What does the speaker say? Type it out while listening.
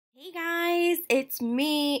Hey guys, it's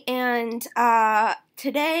me, and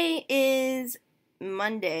today is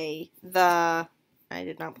Monday, I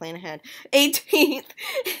did not plan ahead, 18th,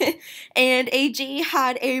 and AG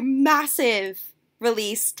had a massive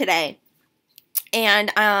release today.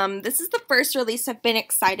 And this is the first release I've been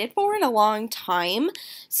excited for in a long time.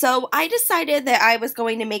 So I decided that I was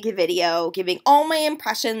going to make a video giving all my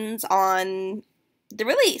impressions on the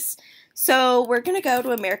release. So we're going to go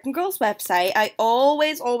to American Girl's website. I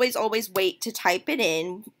always wait to type it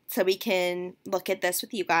in so we can look at this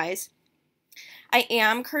with you guys. I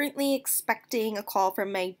am currently expecting a call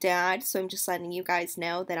from my dad, so I'm just letting you guys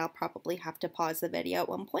know that I'll probably have to pause the video at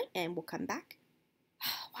one point and we'll come back.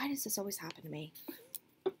 Why does this always happen to me?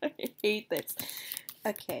 I hate this.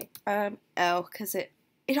 Okay, because it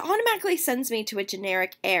automatically sends me to a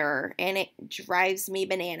generic error, and it drives me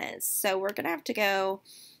bananas. So we're gonna have to go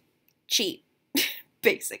cheap,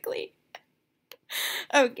 basically.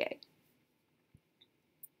 Okay.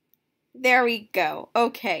 There we go.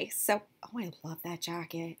 Okay, so, oh, I love that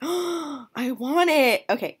jacket. I want it.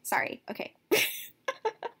 Okay, sorry. Okay.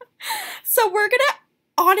 So we're gonna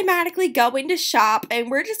automatically go into shop,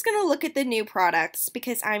 and we're just gonna look at the new products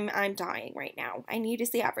because I'm dying right now. I need to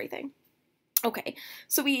see everything. Okay,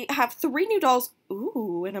 so we have 3 new dolls.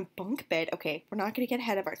 Ooh, and a bunk bed. Okay, we're not gonna get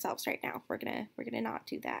ahead of ourselves right now. We're gonna not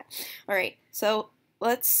do that. All right, so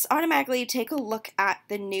let's automatically take a look at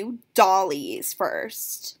the new dollies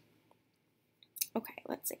first. Okay,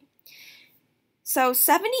 let's see. So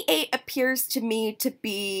 78 appears to me to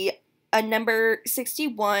be a number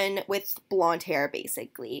 61 with blonde hair,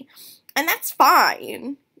 basically. And that's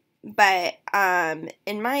fine. But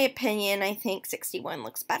in my opinion, I think 61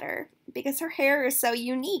 looks better because her hair is so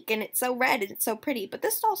unique and it's so red and it's so pretty. But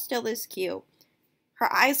this doll still is cute.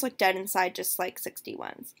 Her eyes look dead inside just like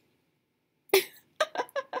 61's. Is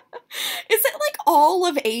it like all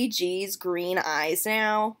of AG's green eyes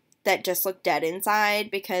now that just look dead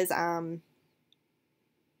inside? Because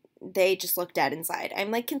they just look dead inside.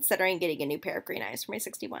 I'm like considering getting a new pair of green eyes for my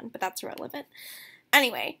 61, but that's irrelevant.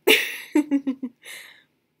 Anyway.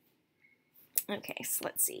 Okay, so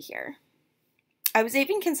let's see here. I was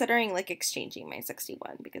even considering like exchanging my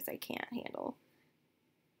 61 because I can't handle.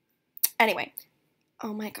 Anyway.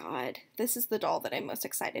 Oh my god. This is the doll that I'm most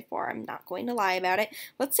excited for. I'm not going to lie about it.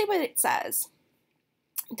 Let's see what it says.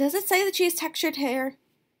 Does it say that she has textured hair?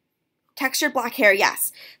 Textured black hair,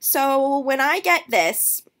 yes. So when I get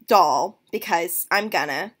this doll, because I'm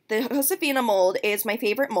gonna, the Josefina mold is my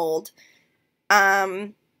favorite mold.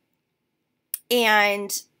 And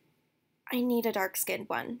I need a dark-skinned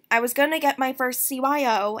one. I was gonna get my first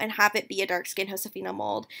CYO and have it be a dark-skinned Josefina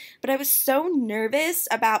mold, but I was so nervous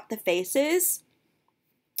about the faces,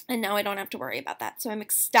 and now I don't have to worry about that. So I'm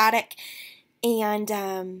ecstatic, and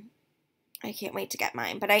I can't wait to get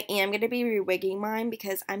mine, but I am going to be rewigging mine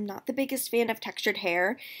because I'm not the biggest fan of textured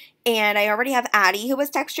hair, and I already have Addie who has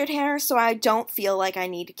textured hair, so I don't feel like I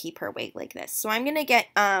need to keep her wig like this. So I'm going to get,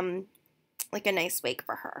 like a nice wig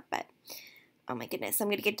for her, but, oh my goodness, I'm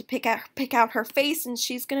going to get to pick out her face, and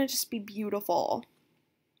she's going to just be beautiful.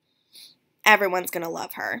 Everyone's going to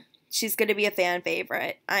love her. She's going to be a fan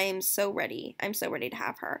favorite. I am so ready. I'm so ready to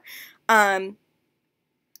have her.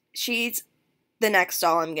 She's the next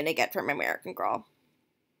doll I'm going to get from American Girl.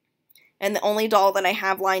 And the only doll that I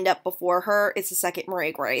have lined up before her is the second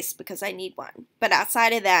Marie Grace because I need one. But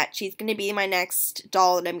outside of that, she's going to be my next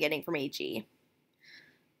doll that I'm getting from AG.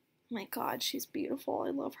 Oh my god, she's beautiful.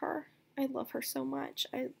 I love her. I love her so much.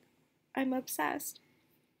 I'm obsessed.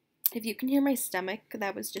 If you can hear my stomach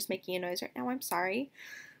that was just making a noise right now, I'm sorry.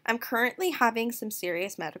 I'm currently having some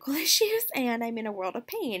serious medical issues, and I'm in a world of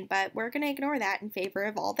pain, but we're going to ignore that in favor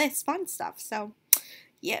of all this fun stuff, so,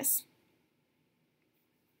 yes.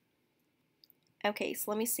 Okay,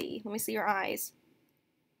 so let me see. Let me see your eyes.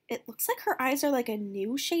 It looks like her eyes are like a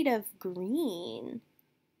new shade of green.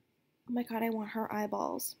 Oh my god, I want her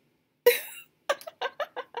eyeballs.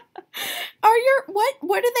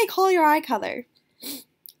 What do they call your eye color?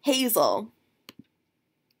 Hazel.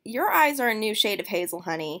 Your eyes are a new shade of hazel,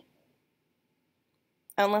 honey.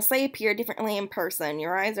 Unless they appear differently in person,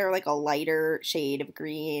 your eyes are like a lighter shade of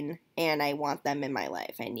green, and I want them in my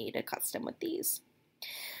life. I need a custom with these.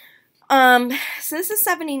 So this is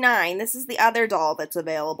 79. This is the other doll that's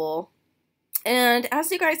available. And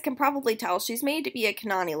as you guys can probably tell, she's made to be a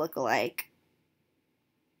Kanani lookalike.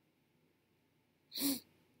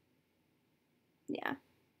 Yeah.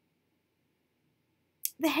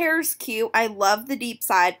 The hair's cute. I love the deep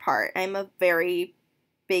side part. I'm a very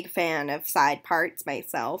big fan of side parts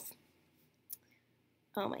myself.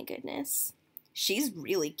 Oh my goodness. She's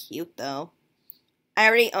really cute though. I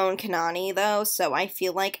already own Kanani though, so I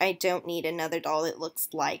feel like I don't need another doll that looks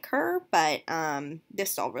like her, but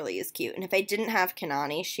this doll really is cute. And if I didn't have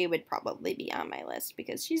Kanani, she would probably be on my list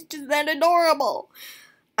because she's just that adorable.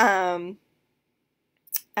 I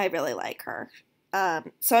really like her.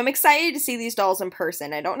 So I'm excited to see these dolls in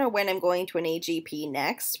person. I don't know when I'm going to an AGP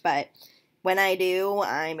next, but when I do,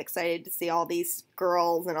 I'm excited to see all these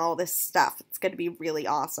girls and all this stuff. It's going to be really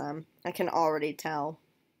awesome. I can already tell.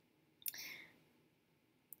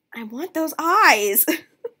 I want those eyes.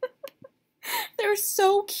 They're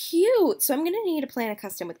so cute. So I'm going to need to plan a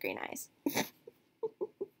custom with green eyes.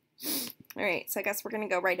 Alright, so I guess we're going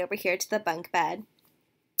to go right over here to the bunk bed.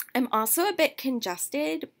 I'm also a bit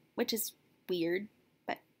congested, which is weird.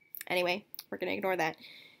 But anyway, we're going to ignore that.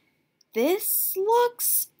 This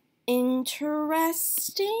looks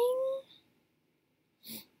interesting.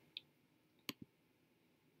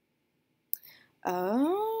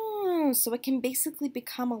 Oh, so it can basically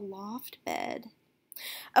become a loft bed.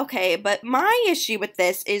 Okay, but my issue with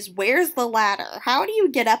this is where's the ladder? How do you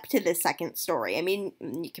get up to the second story? I mean,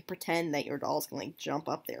 you could pretend that your dolls can, like, jump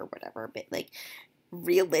up there or whatever, but, like,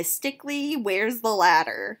 realistically, where's the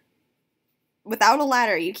ladder? Without a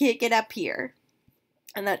ladder, you can't get up here.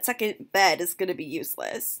 And that second bed is going to be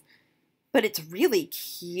useless. But it's really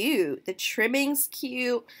cute. The trimming's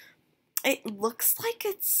cute. It looks like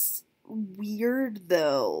it's weird,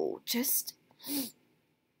 though. Just,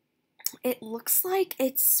 it looks like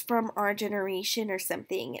it's from our generation or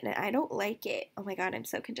something, and I don't like it. Oh my god, I'm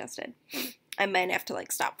so congested. I might have to,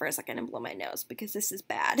 like, stop for a second and blow my nose because this is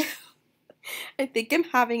bad. I think I'm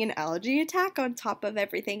having an allergy attack on top of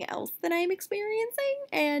everything else that I'm experiencing,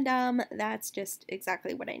 and that's just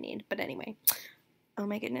exactly what I need. But anyway, oh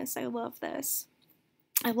my goodness, I love this.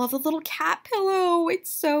 I love the little cat pillow.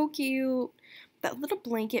 It's so cute. That little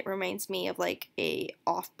blanket reminds me of, like, a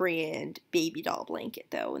off-brand baby doll blanket,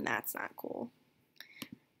 though, and that's not cool.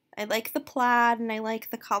 I like the plaid, and I like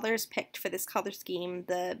the colors picked for this color scheme,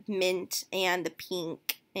 the mint and the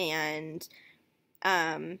pink, and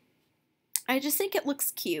I just think it looks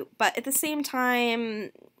cute, but at the same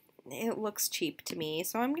time, it looks cheap to me,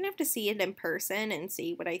 so I'm going to have to see it in person and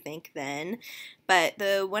see what I think then. But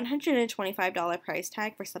the $125 price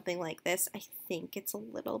tag for something like this, I think it's a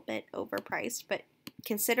little bit overpriced, but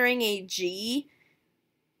considering a G,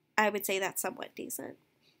 I would say that's somewhat decent.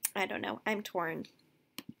 I don't know. I'm torn.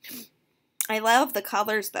 I love the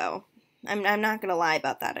colors, though. I'm not going to lie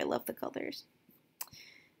about that. I love the colors.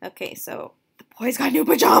 Okay, so the boys got new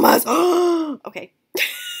pajamas. Okay.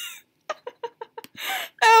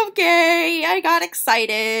 Okay, I got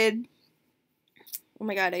excited. Oh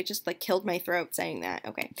my god, I just, like, killed my throat saying that.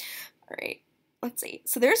 Okay, alright, let's see.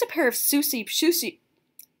 So there's a pair of sushi,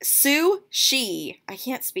 I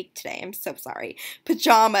can't speak today, I'm so sorry,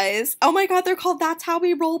 pajamas. Oh my god, they're called That's How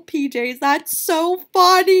We Roll PJs. That's so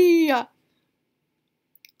funny. I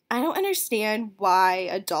don't understand why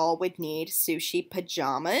a doll would need sushi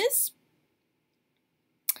pajamas.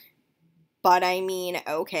 But I mean,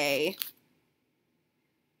 okay.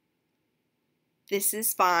 This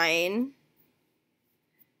is fine.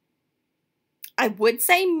 I would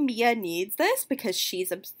say Mia needs this because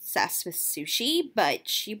she's obsessed with sushi, but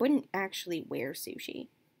she wouldn't actually wear sushi.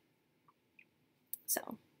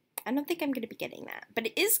 So, I don't think I'm going to be getting that. But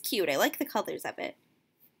it is cute. I like the colors of it.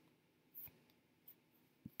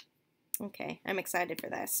 Okay, I'm excited for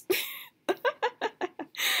this.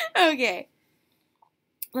 Okay.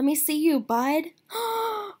 Let me see you, bud.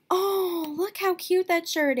 Oh, look how cute that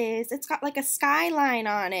shirt is. It's got like a skyline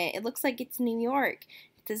on it. It looks like it's New York.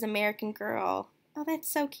 It says American Girl. Oh, that's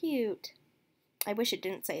so cute. I wish it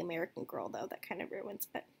didn't say American Girl, though. That kind of ruins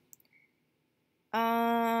it.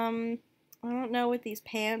 I don't know what these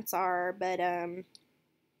pants are, but,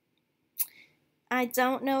 I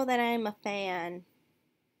don't know that I'm a fan.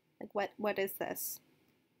 Like, what is this?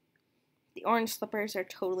 The orange slippers are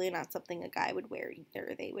totally not something a guy would wear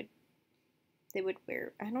either. They would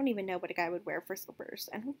wear, I don't even know what a guy would wear for slippers.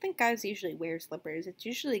 I don't think guys usually wear slippers. It's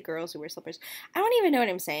usually girls who wear slippers. I don't even know what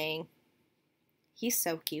I'm saying. He's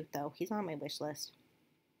so cute, though. He's on my wish list.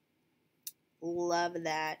 Love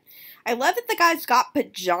that. I love that the guy's got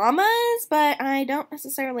pajamas, but I don't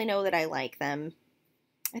necessarily know that I like them.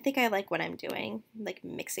 I think I like what I'm doing. Like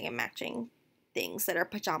mixing and matching things that are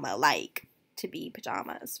pajama-like to be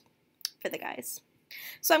pajamas for the guys.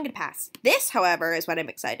 So I'm going to pass. This, however, is what I'm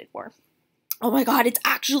excited for. Oh my god, it's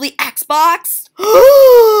actually Xbox?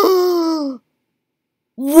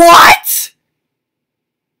 What?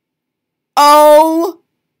 Oh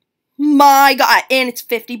my god. And it's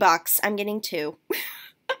 $50. I'm getting two.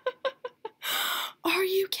 Are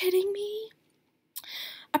you kidding me?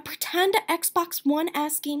 A pretend Xbox One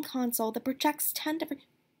S game console that projects 10 different...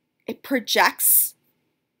 It projects?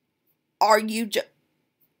 Are you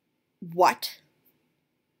What?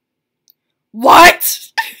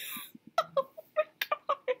 What? Oh my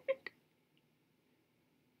god.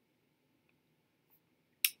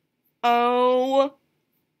 Oh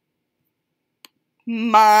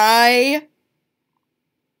my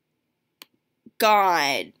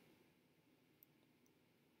god.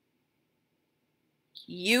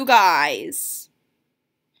 You guys.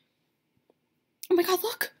 Oh my god,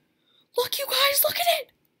 look. Look, you guys, look at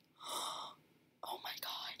it. Oh my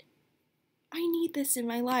god. I need this in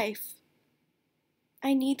my life.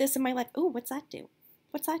 I need this in my life. Oh, what's that do?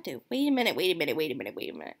 What's that do? Wait a minute, wait a minute, wait a minute, wait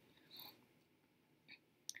a minute.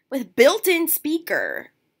 With built-in speaker.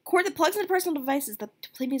 Cord that plugs into personal devices to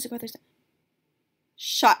play music with others.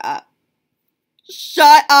 Shut up.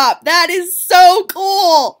 Shut up. That is so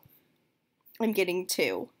cool. I'm getting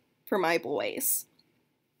 2 for my boys.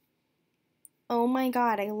 Oh my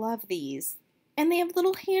god, I love these. And they have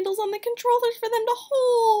little handles on the controllers for them to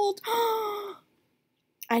hold.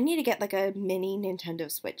 I need to get like a mini Nintendo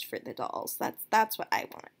Switch for the dolls. That's what I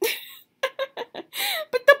want.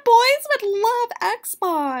 But the boys would love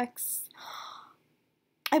Xbox.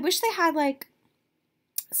 I wish they had like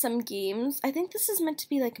some games. I think this is meant to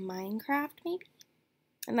be like Minecraft maybe.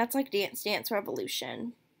 And that's like Dance Dance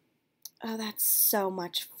Revolution. Oh, that's so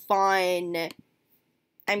much fun.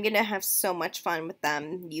 I'm gonna have so much fun with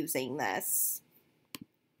them using this.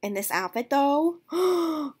 And this outfit though,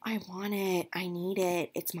 I want it. I need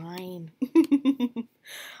it. It's mine.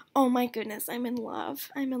 Oh my goodness, I'm in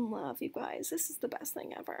love. I'm in love, you guys. This is the best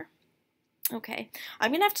thing ever. Okay,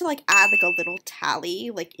 I'm gonna have to like add like a little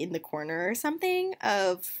tally like in the corner or something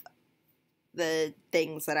of the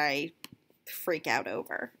things that I freak out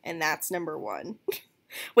over. And that's number 1.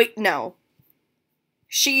 Wait, no.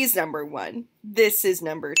 She's number 1. This is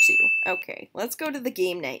number 2. Okay, let's go to the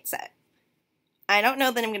game night set. I don't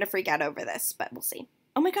know that I'm going to freak out over this, but we'll see.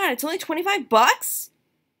 Oh my god, it's only 25 bucks?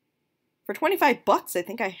 For 25 bucks, I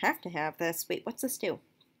think I have to have this. Wait, what's this do?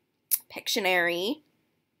 Pictionary.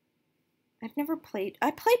 I've never played...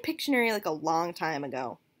 I played Pictionary like a long time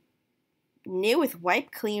ago. New with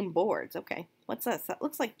wipe clean boards. Okay, what's this? That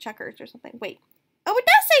looks like checkers or something. Wait. Oh, it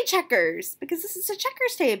does say checkers! Because this is a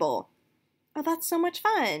checkers table. Oh, that's so much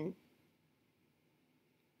fun.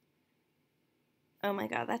 Oh my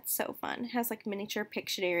god, that's so fun. It has like miniature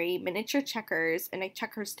Pictionary, miniature checkers, and a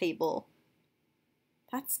checkers table.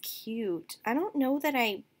 That's cute. I don't know that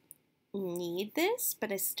I need this,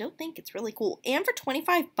 but I still think it's really cool. And for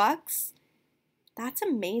 25 bucks, that's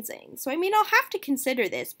amazing. So, I mean, I'll have to consider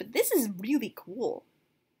this, but this is really cool.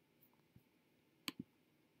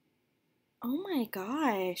 Oh my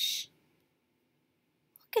gosh.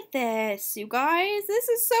 Look at this, you guys. This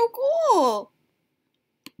is so cool.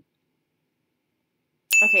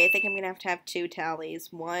 Okay, I think I'm going to have 2 tallies.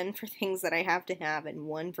 1 for things that I have to have and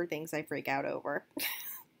 1 for things I freak out over.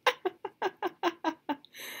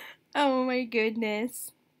 Oh my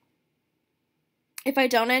goodness. If I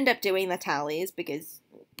don't end up doing the tallies, because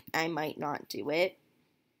I might not do it,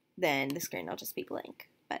 then the screen will just be blank.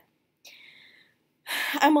 But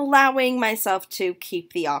I'm allowing myself to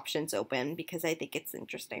keep the options open because I think it's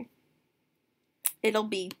interesting. It'll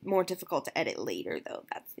be more difficult to edit later, though.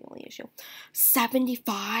 That's the only issue.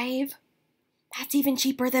 75? That's even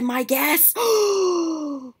cheaper than my guess.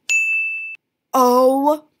 Oh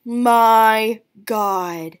my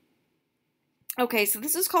god. Okay, so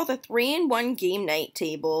this is called a 3-in-1 game night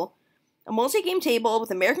table. A multi-game table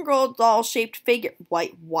with American Girl doll-shaped figure.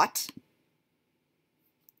 What?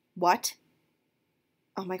 What?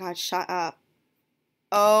 Oh my god, shut up.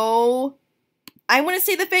 Oh. I want to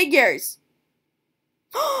see the figures.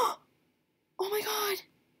 Oh my god.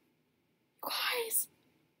 You guys.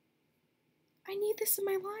 I need this in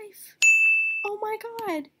my life. Oh my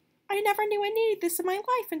god. I never knew I needed this in my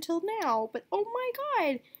life until now, but oh my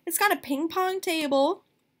god. It's got a ping pong table.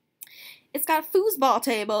 It's got a foosball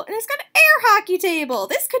table, and it's got an air hockey table.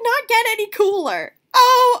 This could not get any cooler.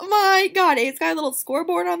 Oh my god. It's got a little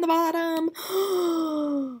scoreboard on the bottom.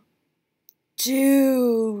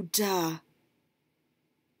 Dude.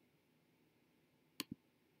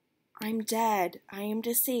 I'm dead. I am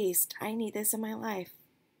deceased. I need this in my life.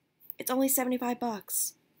 It's only 75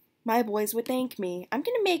 bucks. My boys would thank me. I'm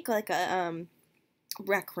gonna make like a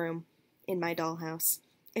rec room in my dollhouse.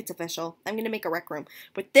 It's official. I'm gonna make a rec room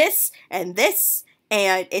with this, and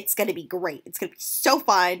it's gonna be great. It's gonna be so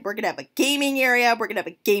fun. We're gonna have a gaming area. We're gonna have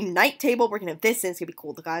a game night table. We're gonna have this, and it's gonna be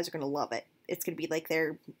cool. The guys are gonna love it. It's gonna be like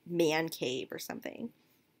their man cave or something.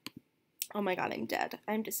 Oh my god, I'm dead.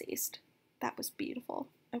 I'm deceased. That was beautiful.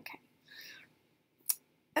 Okay.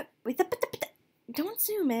 Oh, wait, don't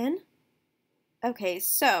zoom in. Okay,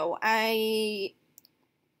 so okay,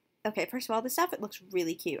 first of all, this outfit looks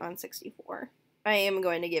really cute on 64. I am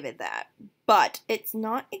going to give it that. But it's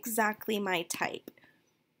not exactly my type.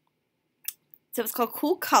 So it's called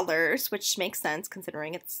Cool Colors, which makes sense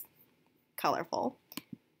considering it's colorful.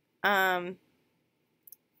 I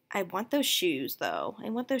want those shoes, though. I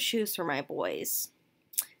want those shoes for my boys.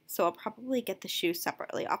 So I'll probably get the shoes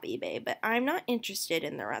separately off eBay, but I'm not interested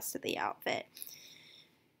in the rest of the outfit.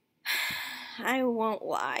 I won't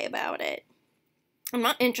lie about it. I'm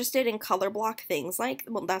not interested in color block things like,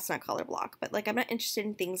 well, that's not color block, but like I'm not interested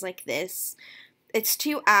in things like this. It's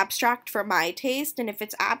too abstract for my taste, and if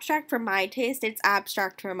it's abstract for my taste, it's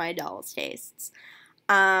abstract for my doll's tastes.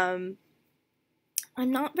 I'm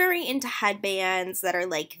not very into headbands that are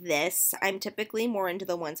like this. I'm typically more into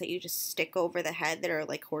the ones that you just stick over the head that are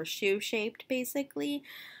like horseshoe shaped, basically.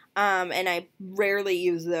 And I rarely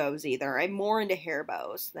use those either. I'm more into hair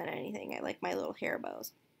bows than anything. I like my little hair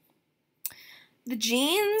bows. The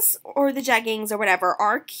jeans or the jeggings or whatever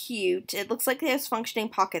are cute. It looks like they have functioning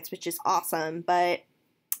pockets, which is awesome, but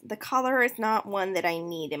the color is not one that I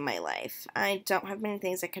need in my life. I don't have many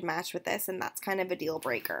things that could match with this, and that's kind of a deal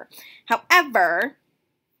breaker. However,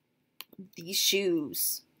 these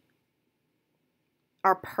shoes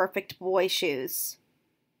are perfect boy shoes,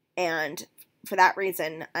 and for that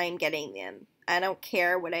reason, I'm getting them. I don't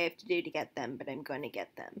care what I have to do to get them, but I'm going to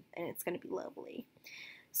get them, and it's going to be lovely.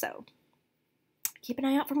 So keep an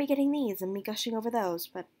eye out for me getting these and me gushing over those.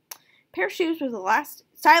 But pair of shoes with the last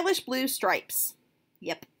stylish blue stripes.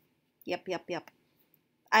 Yep.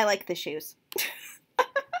 I like the shoes.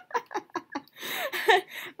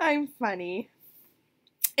 I'm funny.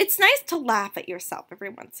 It's nice to laugh at yourself every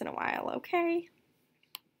once in a while, okay?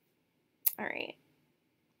 Alright.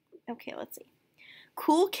 Okay, let's see.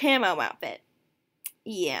 Cool camo outfit.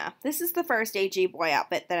 Yeah, this is the first AG boy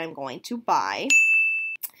outfit that I'm going to buy.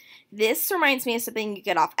 This reminds me of something you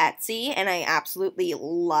get off Etsy, and I absolutely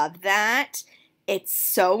love that. It's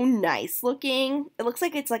so nice looking. It looks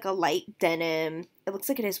like it's like a light denim. It looks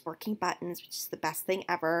like it has working buttons, which is the best thing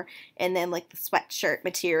ever. And then like the sweatshirt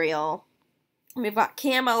material. We've got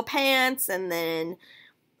camo pants and then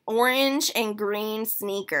orange and green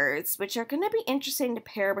sneakers, which are going to be interesting to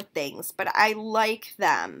pair with things, but I like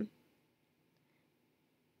them.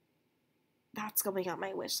 That's going on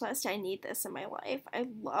my wish list. I need this in my life. I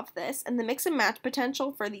love this. And the mix and match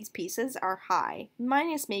potential for these pieces are high.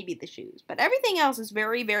 Minus maybe the shoes. But everything else is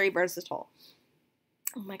very, very versatile.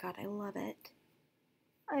 Oh my god, I love it.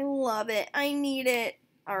 I love it. I need it.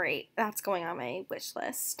 Alright, that's going on my wish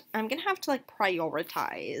list. I'm going to have to like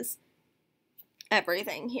prioritize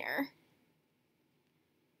everything here.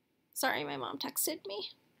 Sorry, my mom texted me.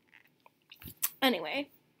 Anyway.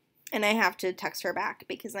 And I have to text her back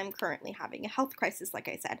because I'm currently having a health crisis, like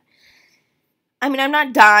I said. I mean, I'm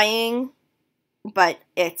not dying, but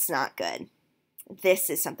it's not good. This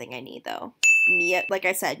is something I need, though. Mia, like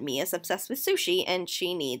I said, Mia's obsessed with sushi, and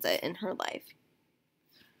she needs it in her life.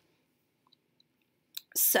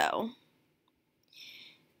 So,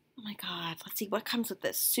 oh my god, let's see what comes with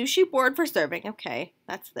this. Sushi board for serving. Okay,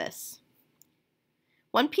 that's this.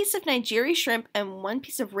 1 piece of nigiri shrimp and 1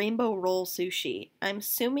 piece of rainbow roll sushi. I'm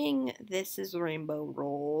assuming this is rainbow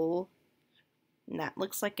roll. And that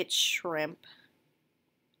looks like it's shrimp.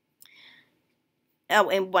 Oh,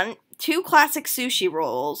 and 2 classic sushi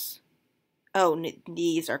rolls. Oh,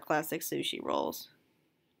 these are classic sushi rolls.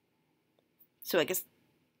 So I guess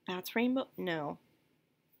that's rainbow? No.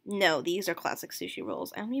 No, these are classic sushi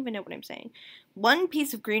rolls. I don't even know what I'm saying. 1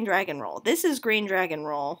 piece of green dragon roll. This is green dragon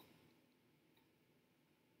roll.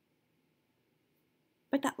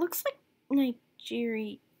 But that looks like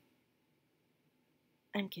nigiri.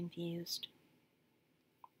 I'm confused.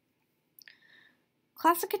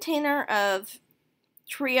 Classic container of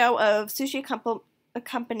trio of sushi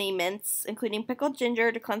accompaniments, including pickled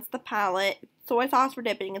ginger to cleanse the palate, soy sauce for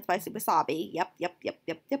dipping, and spicy wasabi.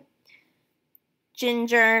 Yep.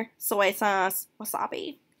 Ginger, soy sauce,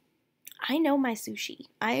 wasabi. I know my sushi.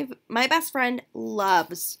 My best friend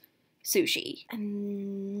loves sushi.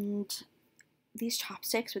 And these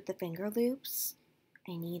chopsticks with the finger loops,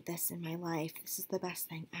 I need this in my life. This is the best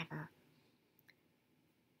thing ever.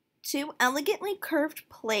 2 elegantly curved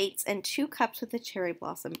plates and 2 cups with a cherry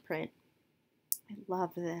blossom print. I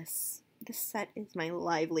love this. This set is my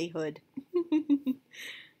livelihood.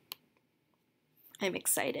 I'm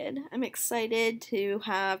excited. I'm excited to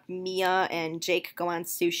have Mia and Jake go on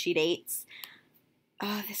sushi dates.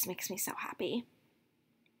 Oh, this makes me so happy.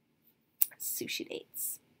 Sushi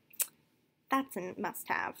dates. That's a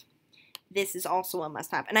must-have. This is also a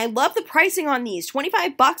must-have. And I love the pricing on these.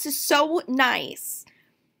 25 bucks is so nice.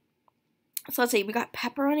 So let's see. We got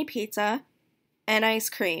pepperoni pizza and ice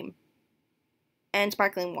cream and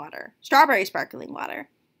sparkling water. Strawberry sparkling water.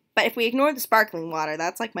 But if we ignore the sparkling water,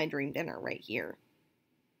 that's like my dream dinner right here.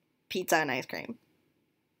 Pizza and ice cream.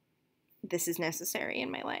 This is necessary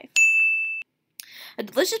in my life. A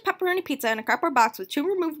delicious pepperoni pizza in a cardboard box with 2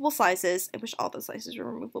 removable slices. I wish all the slices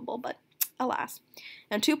were removable, but alas.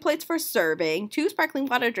 And 2 plates for serving. 2 sparkling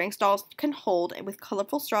water drink stalls can hold with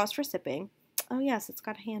colorful straws for sipping. Oh yes, it's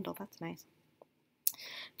got a handle. That's nice.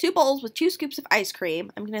 2 bowls with 2 scoops of ice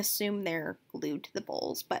cream. I'm going to assume they're glued to the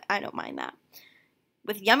bowls, but I don't mind that.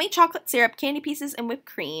 With yummy chocolate syrup, candy pieces, and whipped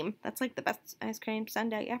cream. That's like the best ice cream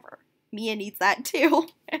sundae ever. Mia needs that too.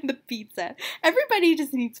 And the pizza. Everybody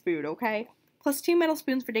just needs food, okay? Plus 2 metal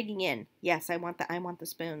spoons for digging in. Yes, I want the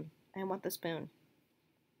spoon. I want the spoon.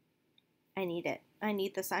 I need it. I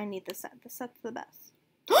need the set. The set's the best.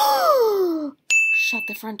 Shut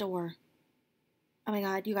the front door. Oh my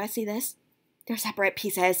god, you guys see this? They're separate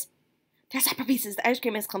pieces. They're separate pieces. The ice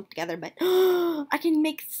cream is clumped together, but I can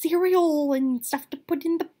make cereal and stuff to put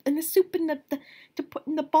in the soup and to put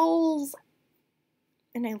in the bowls.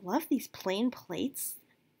 And I love these plain plates.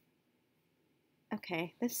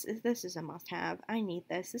 Okay, this is a must-have. I need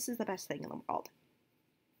this. This is the best thing in the world.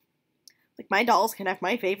 Like, my dolls can have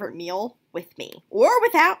my favorite meal with me or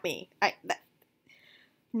without me.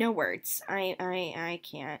 No words. I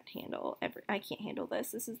can't handle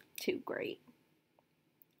this. This is too great.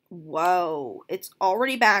 Whoa, it's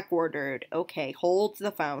already back ordered. Okay, hold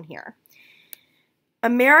the phone here.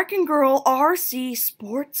 American Girl RC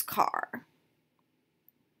sports car.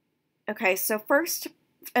 Okay, so first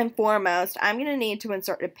and foremost, I'm going to need to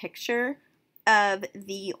insert a picture of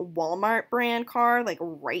the Walmart brand car, like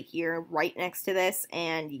right here, right next to this,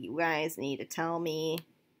 and you guys need to tell me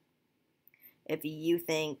if you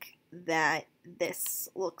think that this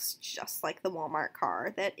looks just like the Walmart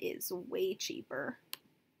car that is way cheaper.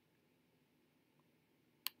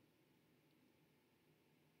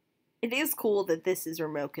 It is cool that this is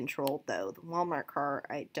remote controlled, though. The Walmart car,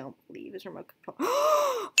 I don't believe, is remote controlled.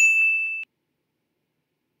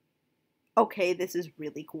 Okay, this is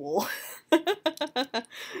really cool. It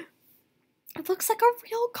looks like a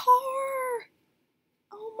real car.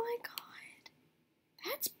 Oh my god.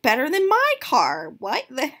 That's better than my car. What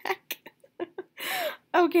the heck?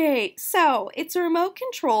 Okay, so it's remote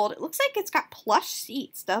controlled. It looks like it's got plush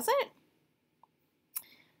seats, does it?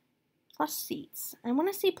 Plush seats. I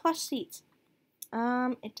want to see plush seats.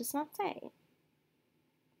 It does not say.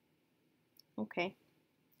 Okay.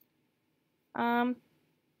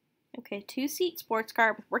 Okay, 2-seat sports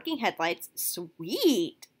car with working headlights.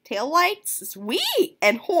 Sweet. Taillights. Sweet.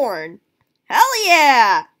 And horn. Hell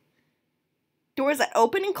yeah. Doors that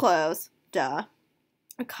open and close. Duh.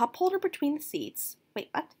 A cup holder between the seats. Wait,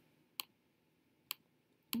 what?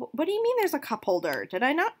 What do you mean there's a cup holder? Did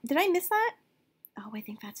I miss that? Oh, I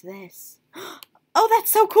think that's this. Oh,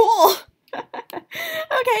 that's so cool.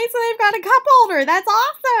 Okay, so they've got a cup holder. That's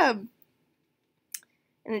awesome.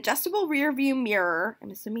 An adjustable rear view mirror.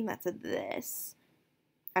 I'm assuming that's a this.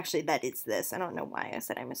 Actually, that is this. I don't know why I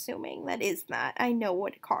said I'm assuming. That is that. I know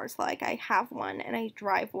what a car's like. I have one and I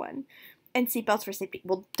drive one. And seatbelts for safety.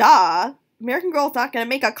 Well, duh. American Girl's not going to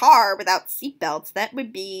make a car without seatbelts. That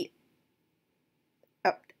would be...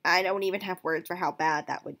 Oh, I don't even have words for how bad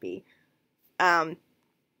that would be.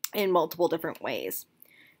 In multiple different ways.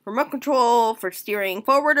 Remote control for steering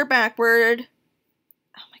forward or backward.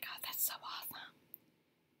 Oh my god, that's so awesome.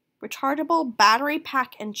 Rechargeable battery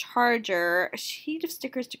pack and charger. A sheet of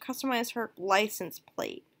stickers to customize her license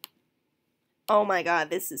plate. Oh my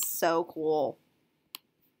god, this is so cool.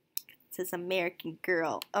 It says American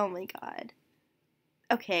Girl. Oh my god.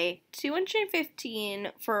 Okay,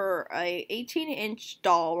 $215 for a 18-inch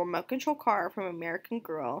doll remote control car from American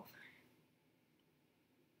Girl.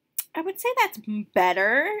 I would say that's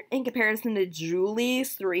better in comparison to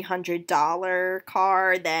Julie's $300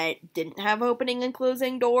 car that didn't have opening and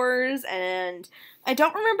closing doors, and I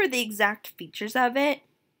don't remember the exact features of it.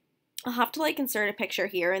 I'll have to like insert a picture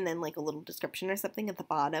here and then like a little description or something at the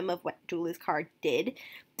bottom of what Julie's car did,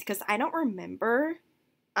 because I don't remember.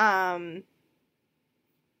 But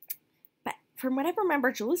from what I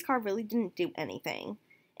remember, Julie's car really didn't do anything,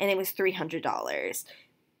 and it was $300.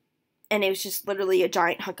 And it was just literally a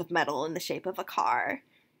giant hunk of metal in the shape of a car.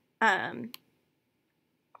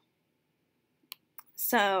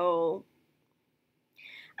 So,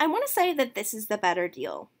 I want to say that this is the better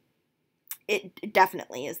deal. It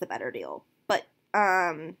definitely is the better deal. But,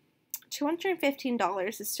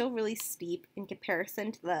 $215 is still really steep in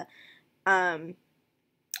comparison to the,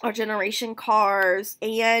 our generation cars,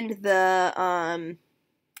 and the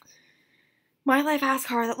My Life House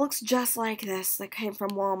car that looks just like this that came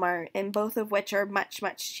from Walmart, and both of which are much,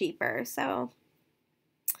 much cheaper. So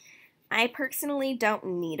I personally don't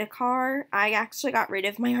need a car. I actually got rid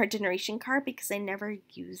of my Our Generation car because I never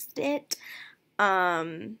used it.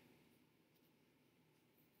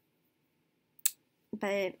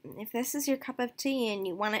 But if this is your cup of tea and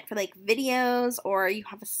you want it for like videos, or you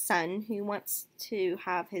have a son who wants to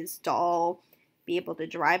have his doll be able to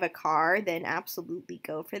drive a car, then absolutely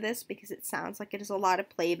go for this, because it sounds like it has a lot of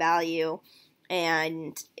play value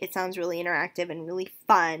and it sounds really interactive and really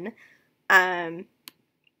fun.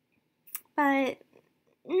 But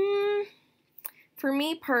for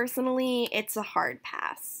me personally, it's a hard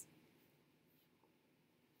pass.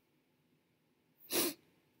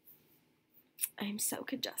 I'm so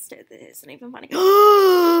congested. It isn't even funny.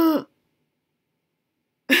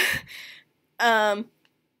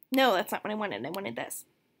 No, that's not what I wanted. I wanted this.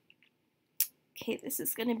 Okay, this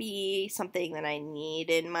is gonna be something that I need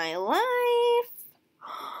in my life.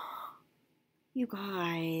 You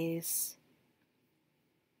guys.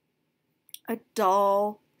 A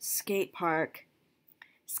doll skate park.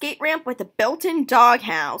 Skate ramp with a built-in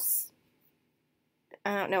doghouse.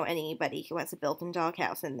 I don't know anybody who has a built-in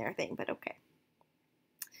doghouse in their thing, but okay.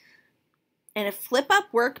 And a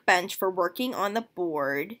flip-up workbench for working on the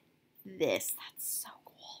board. That's so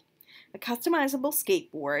cool. A customizable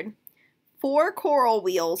skateboard. 4 coral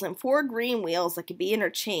wheels and 4 green wheels that can be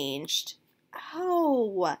interchanged.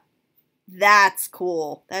 Oh, that's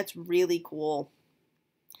cool. That's really cool.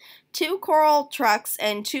 2 coral trucks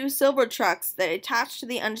and 2 silver trucks that attach to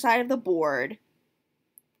the underside of the board.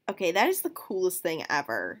 Okay, that is the coolest thing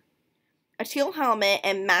ever. A teal helmet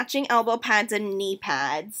and matching elbow pads and knee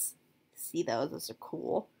pads. See those? Those are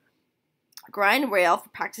cool. A grind rail for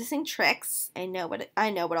practicing tricks. I know what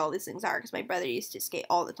all these things are because my brother used to skate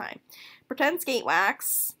all the time. Pretend skate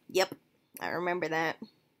wax. Yep, I remember that.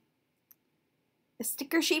 A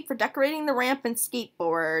sticker sheet for decorating the ramp and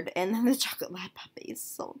skateboard, and then the chocolate lab puppies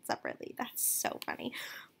sold separately. That's so funny.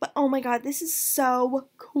 But oh my god, this is so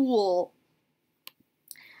cool.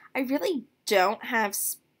 I really don't have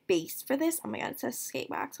space for this. Oh my god, it says skate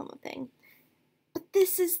wax on the thing. But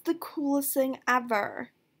this is the coolest thing ever.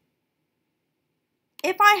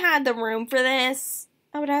 If I had the room for this,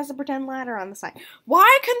 I would have a pretend ladder on the side.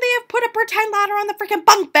 Why couldn't they have put a pretend ladder on the freaking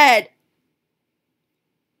bunk bed?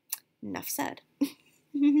 Enough said.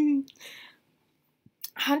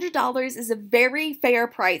 $100 is a very fair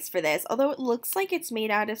price for this, although it looks like it's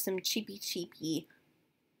made out of some cheapy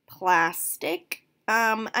plastic.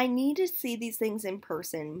 I need to see these things in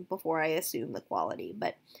person before I assume the quality,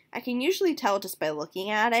 but I can usually tell just by looking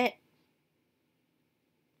at it.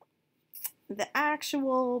 The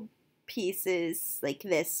actual pieces, like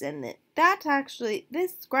this and that's actually,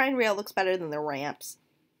 this grind rail looks better than the ramps.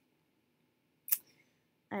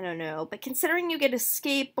 I don't know, but considering you get a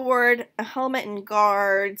skateboard, a helmet and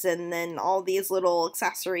guards, and then all these little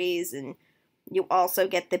accessories, and you also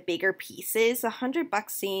get the bigger pieces, $100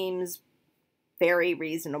 seems very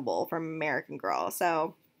reasonable from American Girl,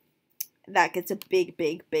 so that gets a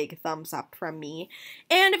big thumbs up from me.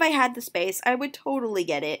 And if I had the space, I would totally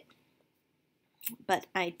get it, but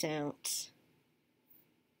I don't.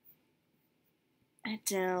 I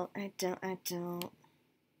don't.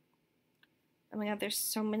 Oh my god, there's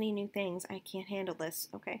so many new things. I can't handle this.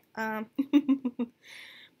 Okay.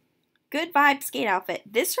 Good vibe skate outfit.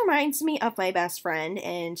 This reminds me of my best friend,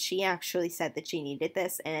 and she actually said that she needed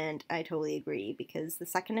this, and I totally agree, because the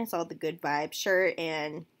second I saw the Good Vibe shirt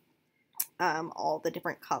and all the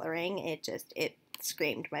different coloring, it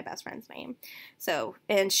screamed my best friend's name. So,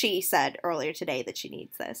 and she said earlier today that she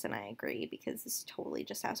needs this, and I agree, because this totally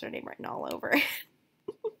just has her name written all over it.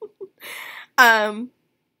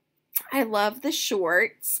 I love the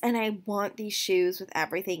shorts, and I want these shoes with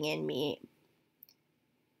everything in me.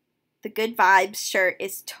 The Good Vibes shirt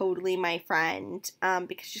is totally my friend,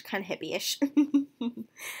 because she's kind of hippie-ish.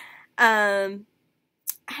 I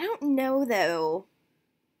don't know, though.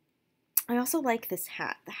 I also like this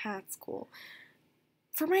hat. The hat's cool.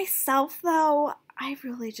 For myself, though, I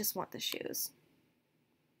really just want the shoes.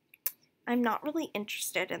 I'm not really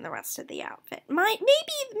interested in the rest of the outfit. Maybe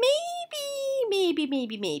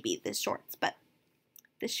the shorts, but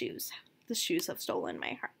the shoes. The shoes have stolen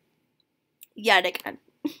my heart. Yet again.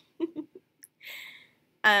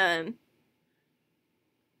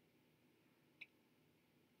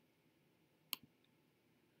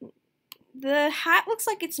 The hat looks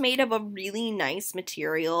like it's made of a really nice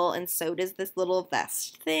material, and so does this little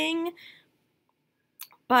vest thing.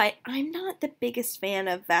 But I'm not the biggest fan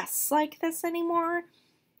of vests like this anymore.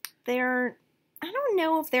 they're, I don't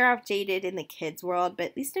know if they're outdated in the kids' world, but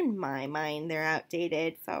at least in my mind, they're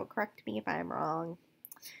outdated. So correct me if I'm wrong.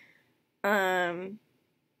 I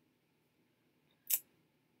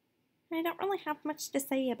don't really have much to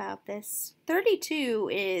say about this. 32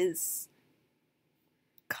 is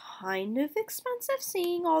kind of expensive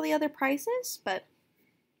seeing all the other prices, but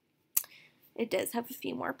it does have a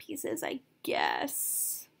few more pieces, I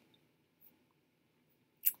guess.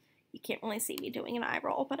 You can't really see me doing an eye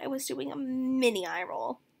roll, but I was doing a mini eye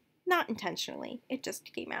roll. Not intentionally. It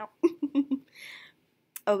just came out.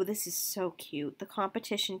 Oh, this is so cute. The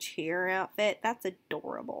competition cheer outfit. That's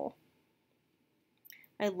adorable.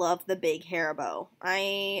 I love the big hair bow.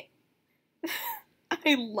 I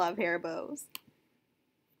love hair bows.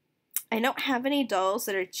 I don't have any dolls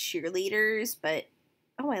that are cheerleaders, but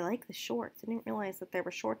oh, I like the shorts. I didn't realize that there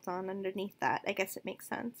were shorts on underneath that. I guess it makes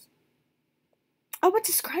sense. Oh, it's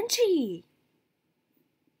a scrunchie.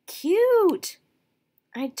 Cute.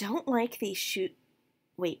 I don't like these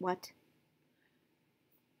Wait, what?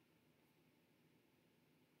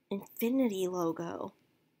 Infinity logo.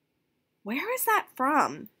 Where is that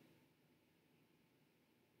from?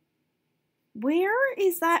 Where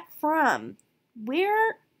is that from?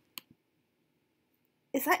 Where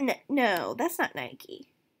is that? No, that's not Nike.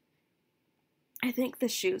 I think the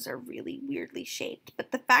shoes are really weirdly shaped,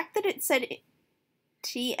 but the fact that it said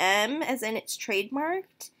TM as in it's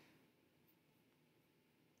trademarked,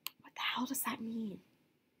 what the hell does that mean?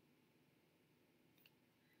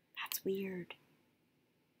 That's weird.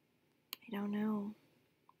 I don't know.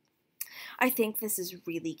 I think this is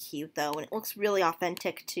really cute though, and it looks really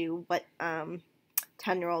authentic to what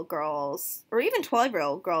 10-year-old girls or even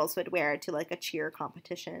 12-year-old girls would wear to like a cheer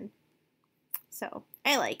competition. So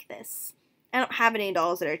I like this. I don't have any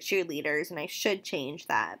dolls that are cheerleaders, and I should change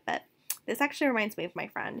that, but this actually reminds me of my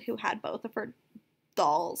friend who had both of her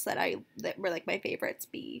dolls that were like my favorites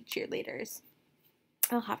be cheerleaders.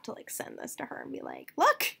 I'll have to like send this to her and be like,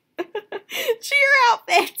 look, cheer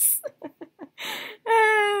outfits.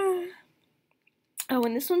 Oh,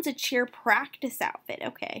 and this one's a cheer practice outfit.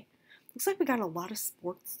 Okay. Looks like we got a lot of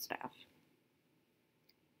sports stuff.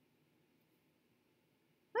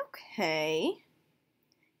 Okay.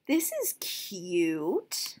 This is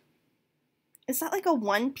cute. Is that like a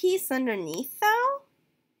one piece underneath though?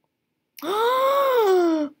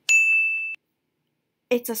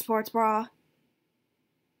 It's a sports bra.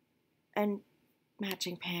 And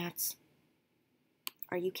matching pants.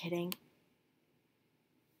 Are you kidding?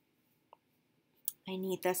 I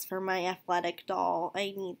need this for my athletic doll.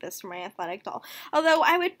 I need this for my athletic doll. Although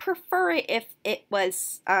I would prefer it if it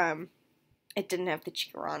was, it didn't have the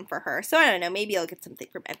cheer on for her. So I don't know, maybe I'll get something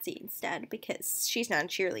for Betsy instead because she's not a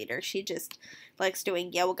cheerleader. She just likes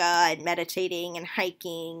doing yoga and meditating and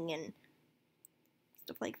hiking and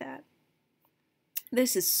stuff like that.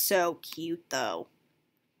 This is so cute though.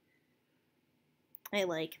 I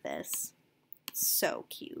like this. It's so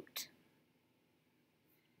cute.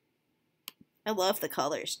 I love the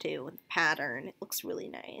colors too, and the pattern. It looks really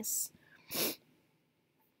nice.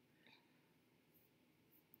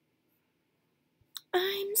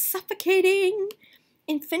 I'm suffocating.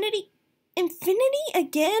 Infinity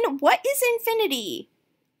again? What is infinity?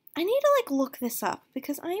 I need to like look this up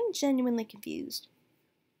because I am genuinely confused.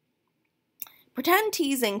 Pretend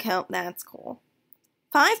teasing count. That's cool.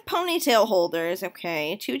 5 ponytail holders.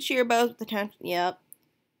 Okay. 2 cheer bows with the 10. Yep.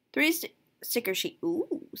 3 sticker sheet.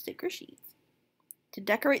 Ooh, sticker sheets. To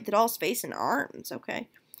decorate the doll's face and arms. Okay.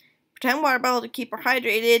 Pretend water bottle to keep her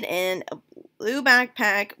hydrated, and a blue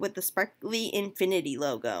backpack with the sparkly infinity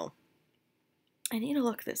logo. I need to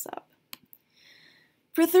look this up.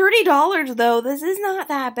 For $30 though, this is not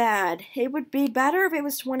that bad. It would be better if it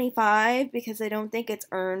was $25 because I don't think it's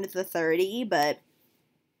earned the $30, but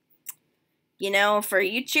you know, for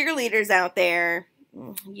you cheerleaders out there,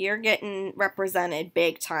 you're getting represented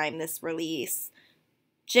big time this release.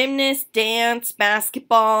 Gymnast, dance,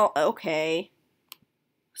 basketball, okay.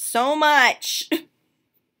 So much.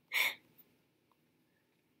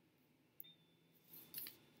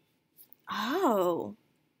 Oh.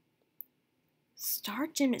 Star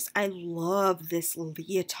gymnast. I love this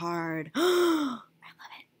leotard. I love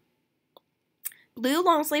it. Blue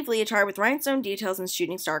long sleeve leotard with rhinestone details and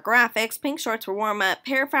shooting star graphics. Pink shorts for warm up.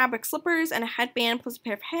 Pair of fabric slippers and a headband plus a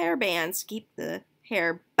pair of hair bands to keep the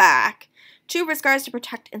hair back. 2 wrist guards to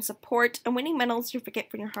protect and support. A winning medal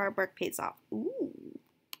certificate for your hard work pays off. Ooh.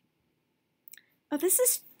 Oh, this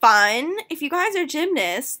is fun. If you guys are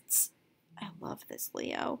gymnasts. I love this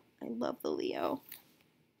Leo. I love the Leo.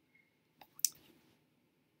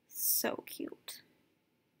 So cute.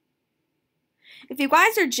 If you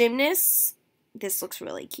guys are gymnasts, this looks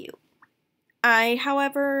really cute. I,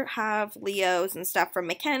 however, have Leos and stuff from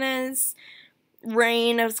McKenna's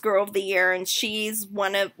reign as Girl of the Year, and she's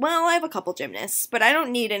one of, well, I have a couple gymnasts, but I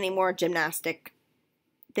don't need any more gymnastic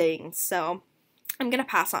things, so I'm gonna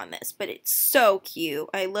pass on this, but it's so cute.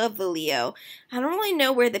 I love the Leo. I don't really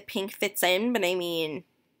know where the pink fits in, but I mean,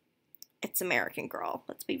 it's American Girl.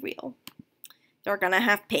 Let's be real. They're gonna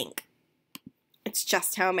have pink. It's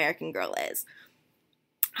just how American Girl is.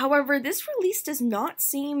 However, this release does not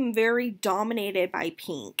seem very dominated by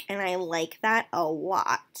pink, and I like that a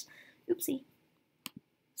lot. Oopsie.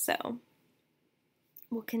 So,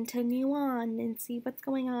 we'll continue on and see what's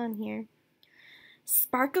going on here.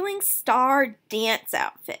 Sparkling Star Dance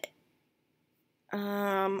Outfit. I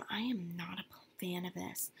am not a fan of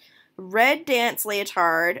this. Red dance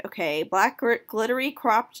leotard. Okay, black glittery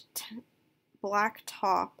cropped black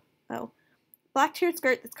top. Oh. Black tiered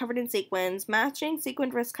skirt that's covered in sequins. Matching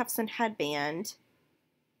sequined wrist cuffs and headband.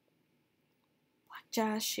 Black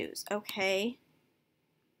jazz shoes. Okay.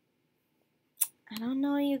 I don't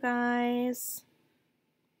know, you guys.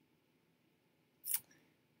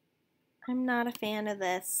 I'm not a fan of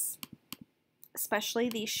this. Especially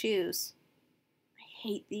these shoes. I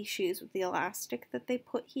hate these shoes with the elastic that they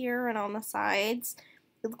put here and on the sides.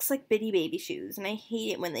 It looks like bitty baby shoes, and I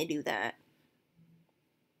hate it when they do that.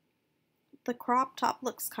 The crop top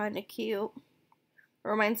looks kind of cute. It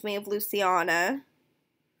reminds me of Luciana.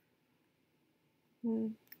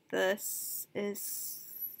 This is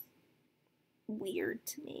weird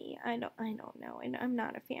to me. I don't know. I'm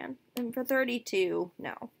not a fan. And for 32,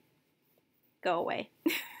 no. Go away.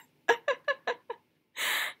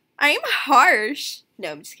 I'm harsh.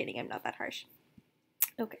 No, I'm just kidding. I'm not that harsh.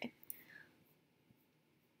 Okay.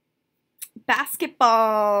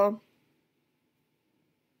 Basketball.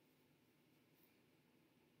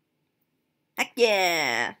 Heck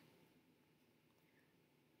yeah.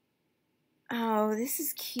 Oh, this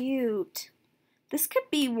is cute. This could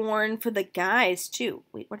be worn for the guys, too.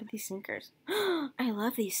 Wait, what are these sneakers? I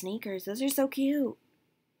love these sneakers. Those are so cute.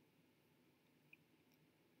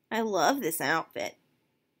 I love this outfit.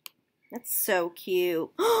 That's so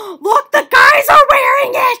cute. Look, the guys are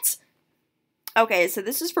wearing it! Okay, so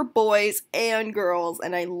this is for boys and girls,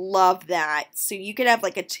 and I love that. So you could have,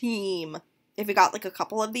 like, a team. If you got, like, a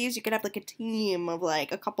couple of these, you could have, like, a team of,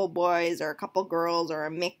 like, a couple boys or a couple girls or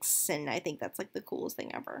a mix, and I think that's, like, the coolest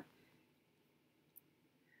thing ever.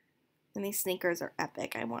 And these sneakers are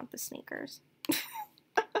epic. I want the sneakers. I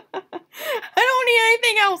don't need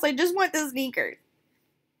anything else. I just want the sneakers.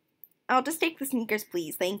 I'll just take the sneakers,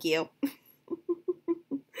 please. Thank you.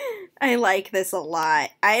 I like this a lot.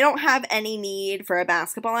 I don't have any need for a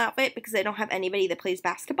basketball outfit because I don't have anybody that plays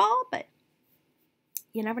basketball, but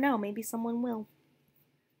you never know. Maybe someone will.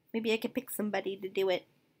 Maybe I could pick somebody to do it.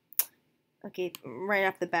 Okay, right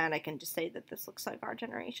off the bat, I can just say that this looks like Our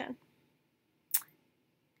Generation.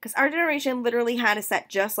 Because Our Generation literally had a set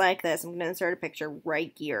just like this. I'm going to insert a picture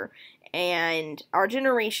right here. And Our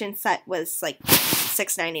Generation set was like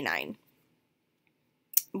 $6.99.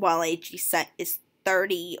 While AG set is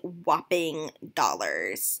 $30 whopping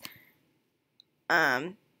dollars.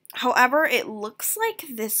 However, it looks like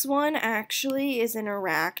this one actually is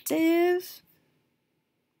interactive.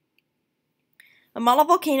 A model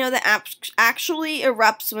volcano that actually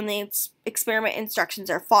erupts when the experiment instructions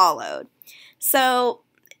are followed. So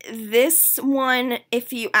this one,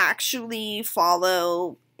 if you actually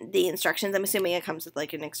follow the instructions, I'm assuming it comes with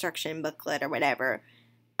like an instruction booklet or whatever,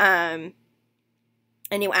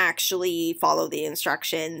 and you actually follow the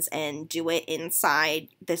instructions and do it inside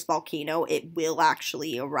this volcano, it will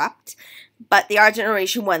actually erupt. But the Our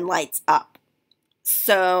Generation one lights up.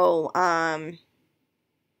 So,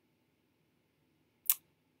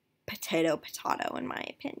 potato, in my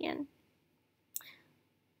opinion.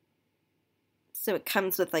 So it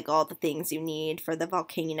comes with like all the things you need for the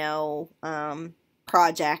volcano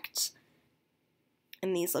project.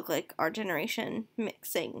 And these look like Our Generation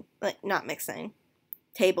mixing, like not mixing,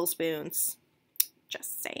 tablespoons.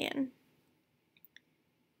 Just saying.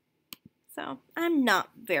 So I'm not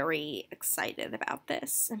very excited about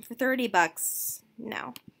this. And for $30,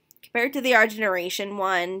 no. Compared to the Our Generation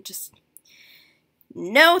one, just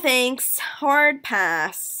no thanks. Hard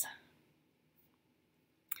pass.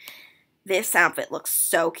 This outfit looks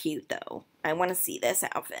so cute, though. I want to see this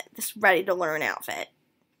outfit. This Ready to Learn outfit.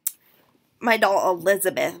 My doll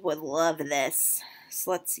Elizabeth would love this.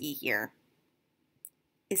 So let's see here.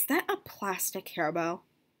 Is that a plastic hair bow?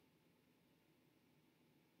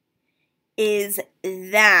 Is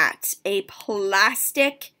that a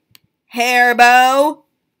plastic hair bow?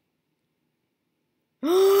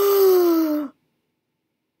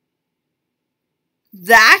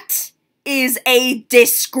 That is a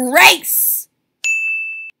disgrace.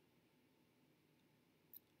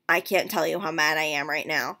 I can't tell you how mad I am right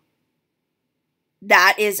now.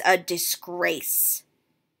 That is a disgrace.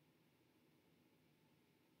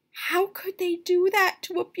 How could they do that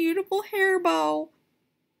to a beautiful hair bow?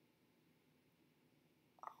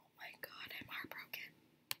 Oh my god, I'm heartbroken.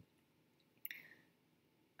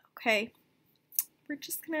 Okay,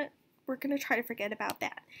 we're gonna try to forget about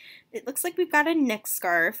that. It looks like we've got a neck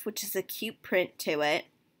scarf, which is a cute print to it.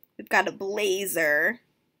 We've got a blazer.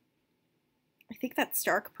 I think that's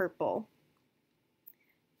dark purple.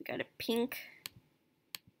 We got a pink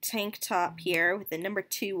tank top here with the number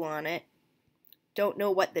 2 on it. Don't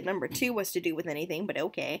know what the number 2 was to do with anything, but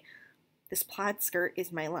okay. This plaid skirt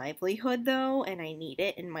is my livelihood, though, and I need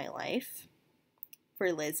it in my life.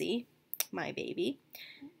 For Lizzie, my baby.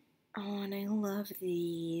 Oh, and I love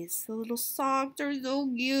these. The little socks are so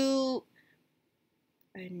cute.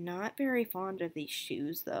 I'm not very fond of these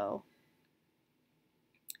shoes, though.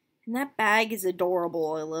 And that bag is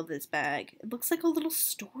adorable. I love this bag. It looks like a little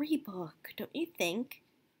storybook, don't you think?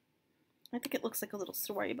 I think it looks like a little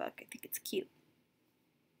storybook. I think it's cute.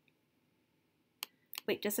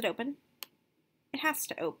 Wait, does it open? It has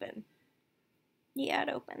to open. Yeah, it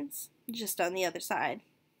opens. Just on the other side.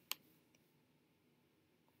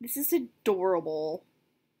 This is adorable.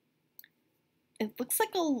 It looks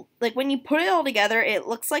like when you put it all together, it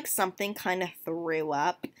looks like something kind of threw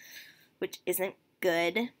up, which isn't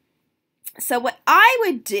good. So what I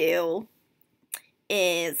would do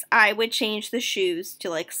is I would change the shoes to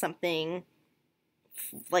like something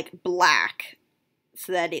like black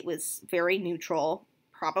so that it was very neutral.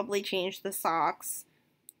 Probably change the socks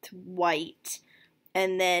to white,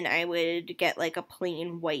 and then I would get like a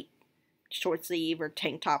plain white short sleeve or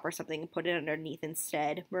tank top or something and put it underneath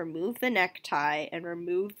instead. Remove the necktie and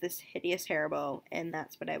remove this hideous hair bow, and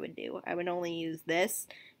that's what I would do. I would only use this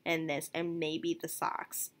and maybe the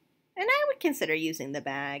socks. And I would consider using the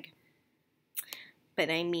bag. But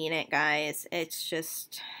I mean it, guys. It's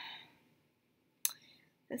just...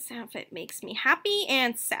 this outfit makes me happy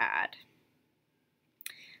and sad.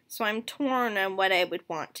 So I'm torn on what I would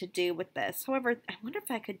want to do with this. However, I wonder if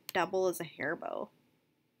I could double as a hair bow.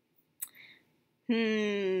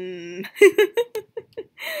 I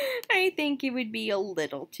think it would be a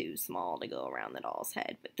little too small to go around the doll's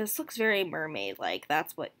head. But this looks very mermaid-like.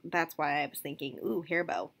 That's why I was thinking, ooh, hair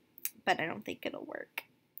bow. But I don't think it'll work.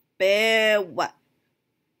 Boo!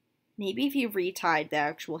 Maybe if you retied the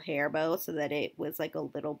actual hair bow so that it was like a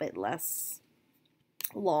little bit less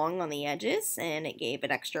long on the edges and it gave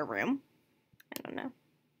it extra room. I don't know.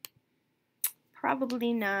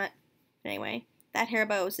 Probably not. Anyway, that hair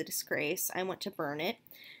bow is a disgrace. I want to burn it.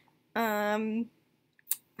 I'm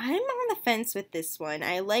on the fence with this one.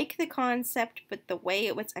 I like the concept, but the way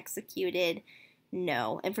it was executed,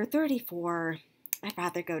 no. And for $34, I'd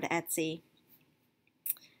rather go to Etsy.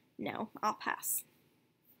 No, I'll pass.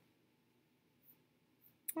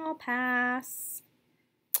 I'll pass.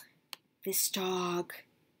 This dog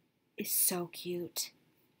is so cute.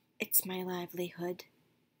 It's my livelihood.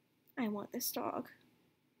 I want this dog.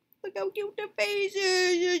 Look how cute the face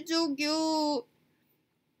is. It's so cute.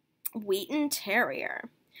 Wheaten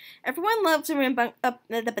Terrier. Everyone loves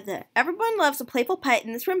a playful pet,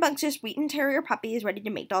 and this rambunctious Wheaten Terrier puppy is ready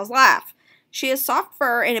to make dolls laugh. She has soft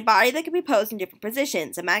fur and a body that can be posed in different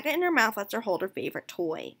positions. A magnet in her mouth lets her hold her favorite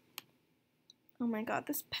toy. Oh my god,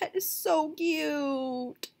 this pet is so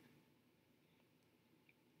cute.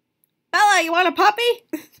 Bella, you want a puppy?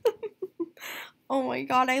 Oh my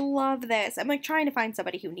god, I love this. I'm like trying to find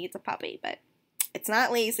somebody who needs a puppy, but it's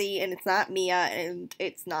not Lacey, and it's not Mia, and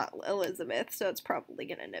it's not Elizabeth, so it's probably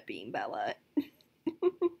gonna end up being Bella.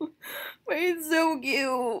 But it's so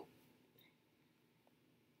cute.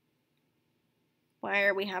 Why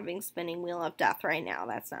are we having spinning wheel of death right now?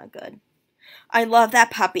 That's not good. I love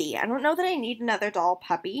that puppy. I don't know that I need another doll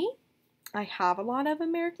puppy. I have a lot of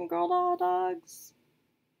American Girl doll dogs.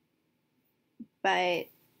 But,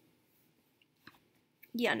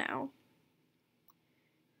 you know.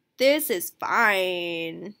 This is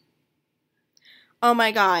fine. Oh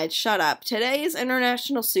my god, shut up. Today is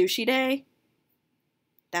International Sushi Day.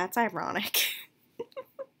 That's ironic.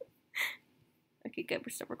 Okay, good.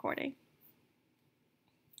 We're still recording.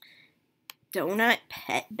 Donut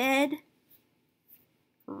pet bed?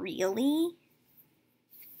 Really?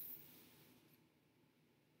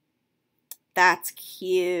 That's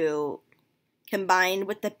cute. Combined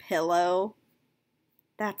with the pillow.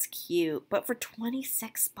 That's cute. But for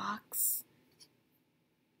 26 bucks?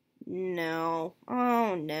 No.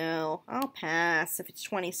 Oh no. I'll pass if it's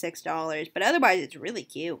 $26. But otherwise it's really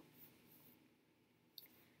cute.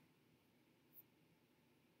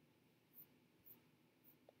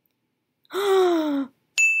 I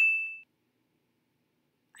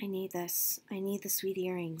need this. I need the sweet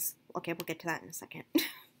earrings. Okay, we'll get to that in a second.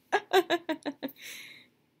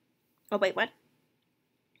 Oh, wait, what?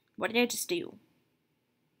 What did I just do?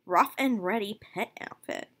 Rough and ready pet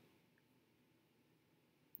outfit.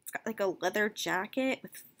 It's got like a leather jacket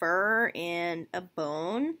with fur and a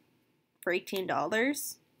bone for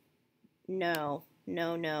 $18. No,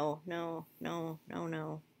 no, no, no, no, no,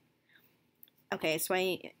 no. Okay, so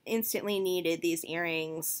I instantly needed these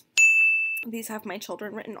earrings. These have my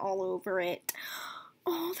children written all over it.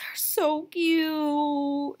 Oh, they're so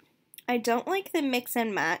cute. I don't like the mix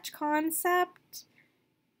and match concept,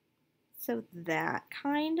 so that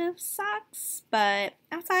kind of sucks, but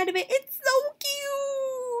outside of it, it's so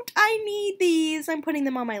cute. I need these. I'm putting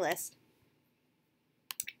them on my list.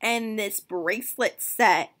 And this bracelet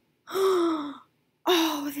set.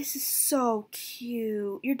 Oh, this is so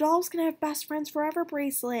cute. Your doll's gonna have best friends forever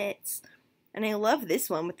bracelets. And I love this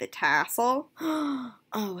one with the tassel.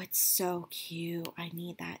 Oh, it's so cute. I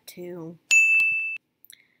need that too.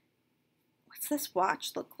 What's this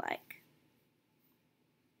watch look like?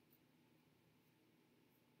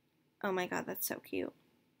 Oh my god, that's so cute.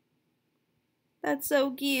 That's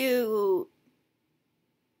so cute.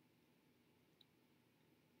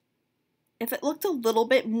 If it looked a little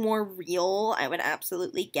bit more real, I would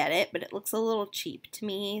absolutely get it, but it looks a little cheap to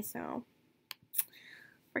me, so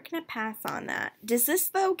we're gonna pass on that. Does this,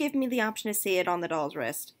 though, give me the option to see it on the doll's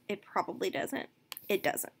wrist? It probably doesn't. It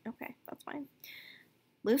doesn't. Okay, that's fine.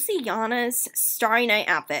 Luciana's Starry Night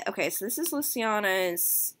outfit. Okay, so this is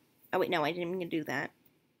Luciana's... Oh, wait, no, I didn't mean to do that.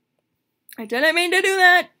 I didn't mean to do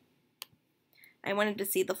that! I wanted to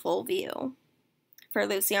see the full view for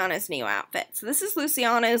Luciana's new outfit. So this is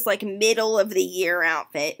Luciana's, like, middle of the year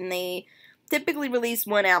outfit, and they typically release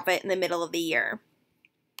one outfit in the middle of the year.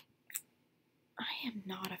 I am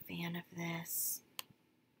not a fan of this.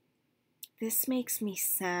 This makes me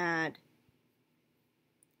sad.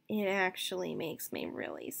 It actually makes me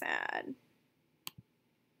really sad.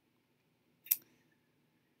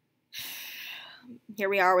 Here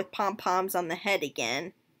we are with pom-poms on the head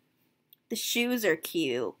again. The shoes are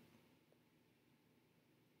cute.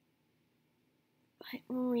 But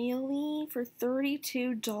really? For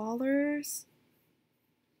 $32?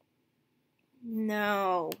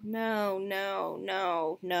 No, no, no,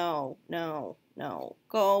 no, no, no, no.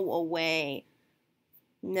 Go away.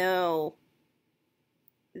 No.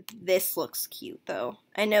 This looks cute, though.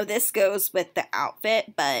 I know this goes with the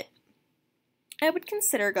outfit, but I would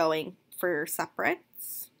consider going for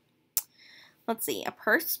separates. Let's see. A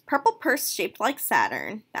purse, purple purse shaped like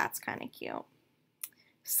Saturn. That's kind of cute.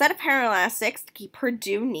 Set of hair elastics to keep her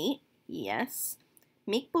do neat. Yes.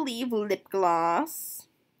 Make believe lip gloss.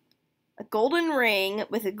 A golden ring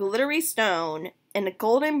with a glittery stone, and a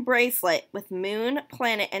golden bracelet with moon,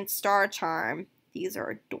 planet, and star charm. These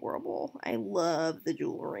are adorable. I love the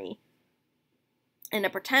jewelry. And a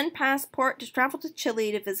pretend passport to travel to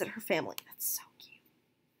Chile to visit her family. That's so cute.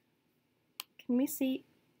 Can we see?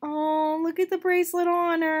 Oh, look at the bracelet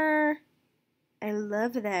on her. I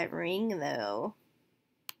love that ring, though.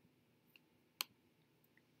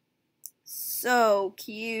 So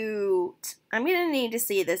cute. I'm going to need to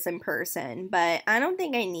see this in person, but I don't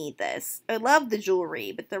think I need this. I love the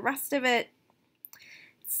jewelry, but the rest of it,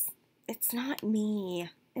 it's not me.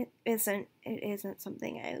 It isn't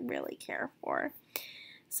something I really care for.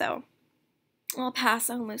 So, I'll pass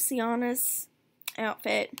on Luciana's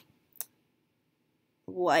outfit.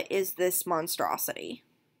 What is this monstrosity?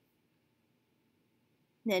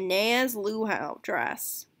 Nenea's luau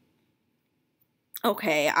dress.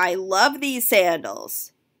 Okay, I love these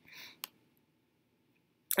sandals.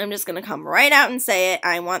 I'm just going to come right out and say it.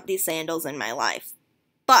 I want these sandals in my life.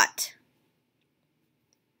 But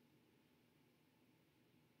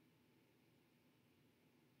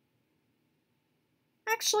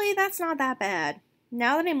actually, that's not that bad.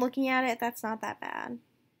 Now that I'm looking at it, that's not that bad.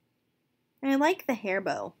 And I like the hair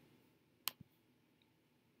bow.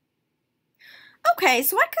 Okay,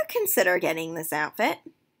 so I could consider getting this outfit.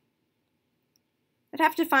 I'd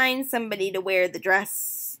have to find somebody to wear the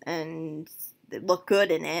dress and look good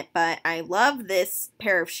in it, but I love this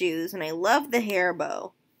pair of shoes, and I love the hair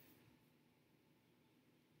bow.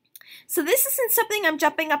 So this isn't something I'm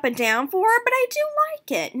jumping up and down for, but I do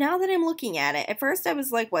like it, now that I'm looking at it. At first I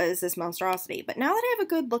was like, what is this monstrosity? But now that I have a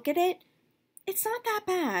good look at it, it's not that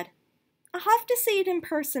bad. I'll have to see it in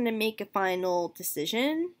person and make a final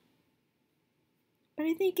decision. But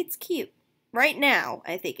I think it's cute. Right now,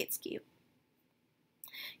 I think it's cute.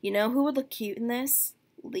 You know who would look cute in this?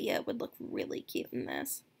 Leah would look really cute in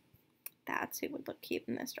this. That's who would look cute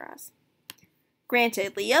in this dress.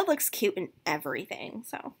 Granted, Leah looks cute in everything,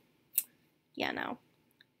 so yeah, no.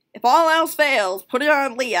 If all else fails, put it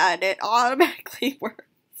on Leah and it automatically works.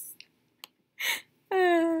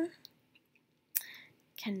 I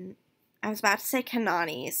was about to say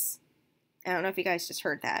Kanani's. I don't know if you guys just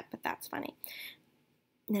heard that, but that's funny.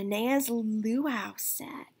 Nenea's luau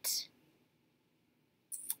set.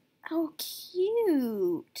 Oh,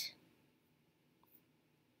 cute.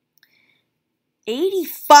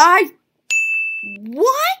 85.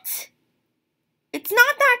 What? It's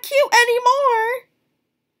not that cute anymore.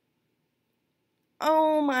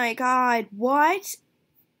 Oh my god. What?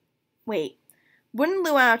 Wait. Wooden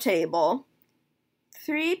luau table.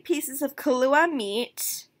 3 pieces of Kahlua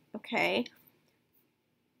meat. Okay.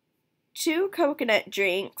 2 coconut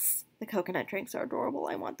drinks. The coconut drinks are adorable.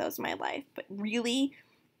 I want those in my life. But really?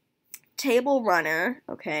 Table runner.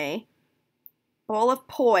 Okay. Bowl of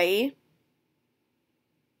poi.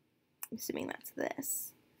 I'm assuming that's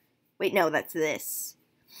this. Wait, no, that's this.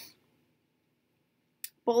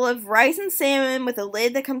 Bowl of rice and salmon with a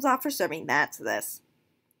lid that comes off for serving. That's this.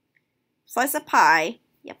 Slice of pie.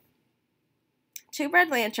 Yep. 2 red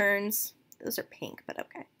lanterns. Those are pink, but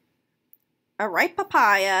okay. A ripe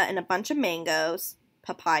papaya and a bunch of mangoes.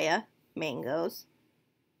 Papaya, mangoes.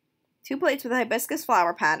 2 plates with hibiscus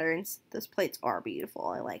flower patterns. Those plates are beautiful.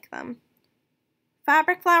 I like them.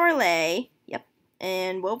 Fabric flower lei. Yep.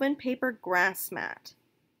 And woven paper grass mat.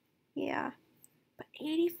 Yeah. But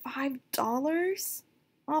 $85?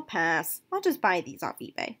 I'll pass. I'll just buy these off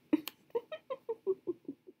eBay.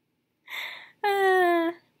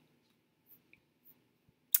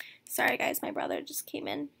 Sorry guys, my brother just came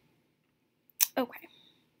in. Okay.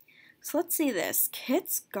 So let's see this.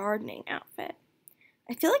 Kit's gardening outfit.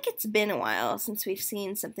 I feel like it's been a while since we've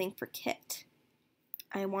seen something for Kit.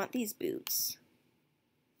 I want these boots.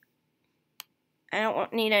 I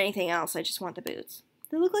don't need anything else. I just want the boots.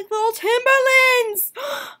 They look like little Timberlands!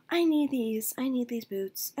 I need these. I need these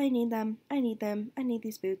boots. I need them. I need them. I need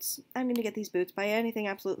these boots. I'm going to get these boots by anything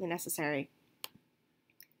absolutely necessary.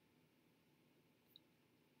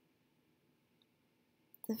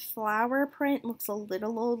 The flower print looks a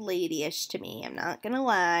little old lady-ish to me. I'm not going to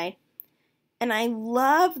lie. And I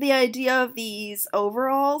love the idea of these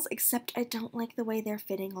overalls, except I don't like the way they're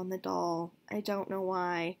fitting on the doll. I don't know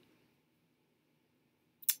why.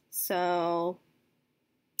 So,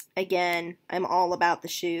 again, I'm all about the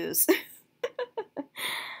shoes.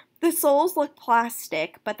 The soles look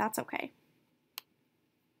plastic, but that's okay.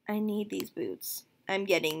 I need these boots. I'm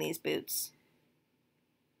getting these boots.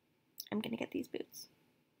 I'm going to get these boots.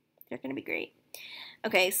 They're going to be great.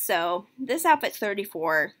 Okay, so this outfit's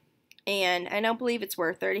 $34. And I don't believe it's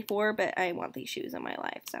worth $34, but I want these shoes in my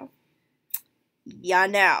life, so yeah,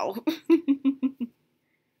 no.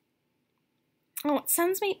 Oh, it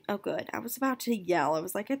sends me, oh good, I was about to yell. I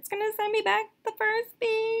was like, it's gonna send me back to the first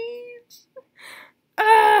page.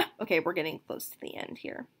 Okay, we're getting close to the end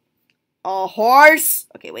here. A horse!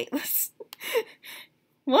 Okay, wait, let's,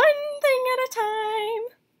 one thing at a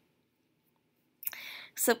time.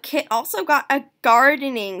 So Kit also got a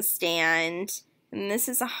gardening stand. And this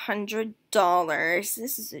is $100.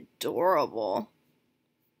 This is adorable.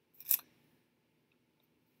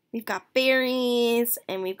 We've got berries,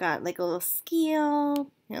 and we've got like a little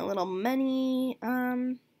scale, and a little money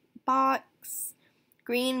box,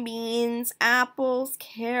 green beans, apples,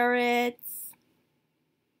 carrots.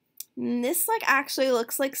 And this like actually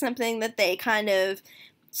looks like something that they kind of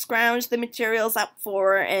scrounged the materials up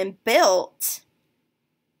for and built.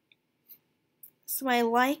 So I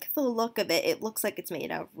like the look of it. It looks like it's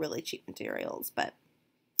made out of really cheap materials, but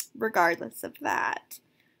regardless of that,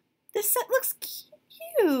 this set looks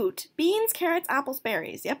cute. Beans, carrots, apples,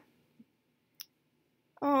 berries. Yep.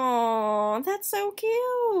 Oh, that's so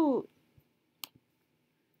cute.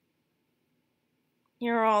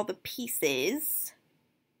 Here are all the pieces.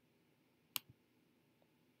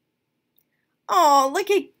 Oh,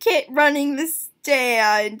 look at Kit running the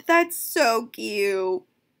stand. That's so cute.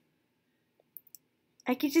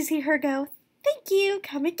 I could just hear her go, thank you,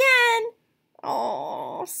 come again.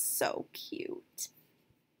 Oh, so cute.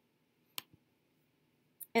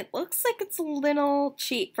 It looks like it's a little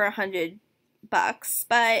cheap for $100, but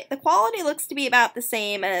the quality looks to be about the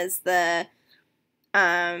same as the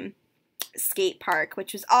skate park,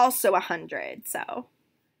 which was also $100, so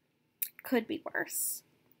could be worse.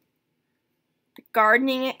 The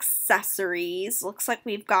gardening accessories, looks like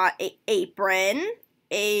we've got an apron,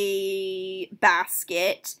 a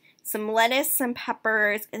basket, some lettuce, some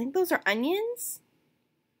peppers. I think those are onions.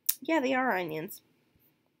 Yeah, they are onions.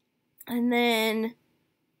 And then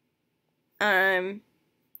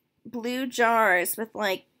blue jars with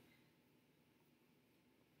like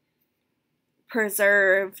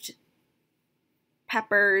preserved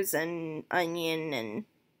peppers and onion and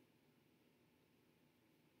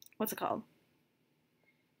what's it called?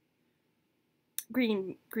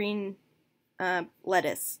 Green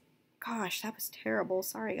lettuce. Gosh, that was terrible.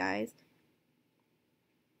 Sorry, guys.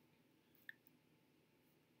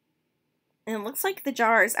 And it looks like the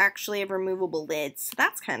jar is actually have removable lids, so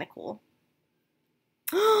that's kind of cool.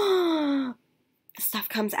 The stuff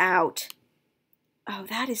comes out. Oh,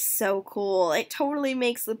 that is so cool. It totally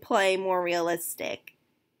makes the play more realistic.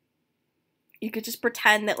 You could just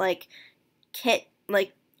pretend that, like, Kit,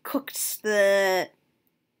 like, cooked the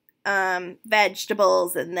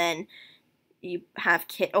vegetables, and then you have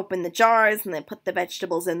Kit open the jars and then put the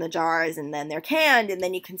vegetables in the jars, and then they're canned, and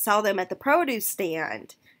then you can sell them at the produce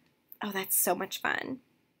stand. Oh, that's so much fun.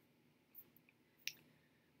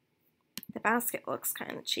 The basket looks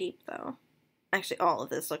kind of cheap, though. Actually, all of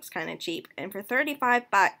this looks kind of cheap. And for 35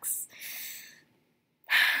 bucks,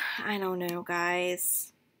 I don't know,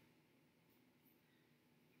 guys.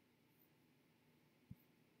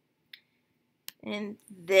 And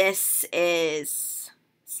this is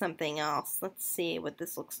something else. Let's see what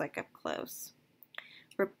this looks like up close.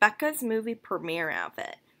 Rebecca's movie premiere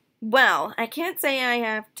outfit. Well, I can't say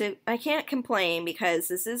I can't complain because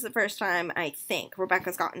this is the first time I think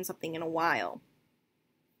Rebecca's gotten something in a while.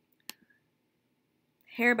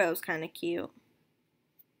 Hair bow's kind of cute.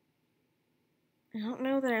 I don't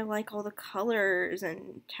know that I like all the colors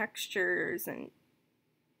and textures and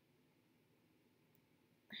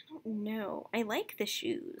I don't know. I like the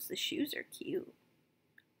shoes. The shoes are cute.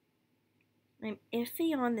 I'm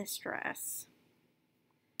iffy on this dress.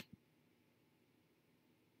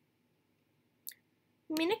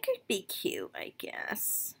 I mean, it could be cute, I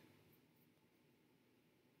guess.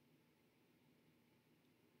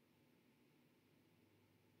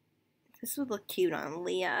 This would look cute on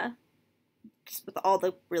Leah. Just with all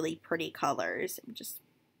the really pretty colors. It would just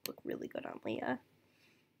look really good on Leah.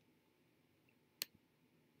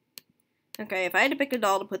 Okay, if I had to pick a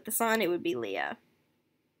doll to put this on, it would be Leah.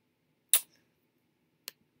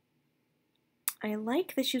 I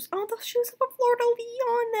like the shoes. Oh, the shoes have a fleur-de-lis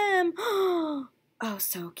on them. Oh,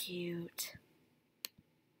 so cute.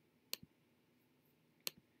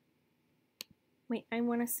 Wait, I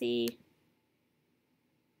want to see.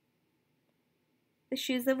 The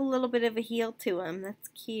shoes have a little bit of a heel to them. That's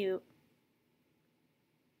cute.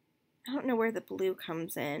 I don't know where the blue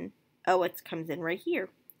comes in. Oh, it comes in right here.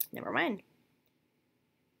 Never mind.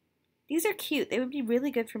 These are cute. They would be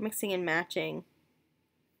really good for mixing and matching.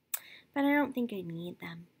 But I don't think I need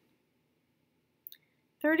them.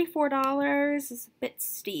 $34 is a bit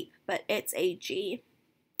steep, but it's AG.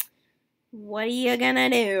 What are you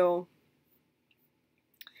gonna do?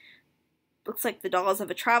 Looks like the dolls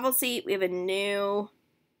have a travel seat. We have a new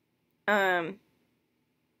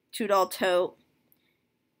two-doll tote.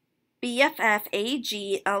 BFF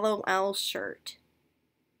AG LOL shirt.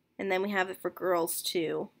 And then we have it for girls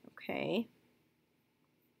too. Okay.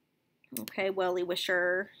 Okay, Welly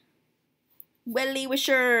Wisher. Welly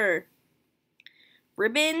Wisher!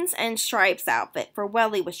 Ribbons and stripes outfit for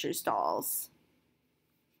Welly Wisher's dolls.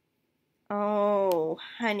 Oh,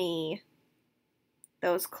 honey.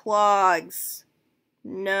 Those clogs.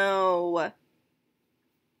 No.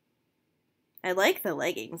 I like the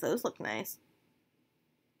leggings. Those look nice.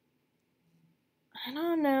 I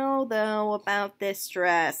don't know, though, about this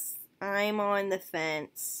dress. I'm on the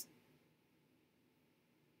fence.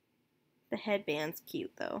 The headband's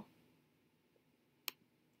cute, though.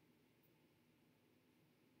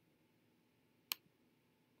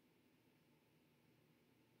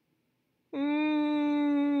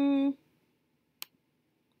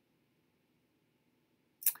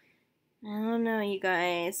 I don't know, you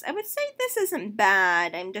guys. I would say this isn't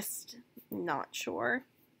bad. I'm just not sure.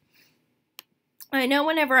 I know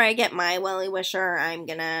whenever I get my Welly Wisher, I'm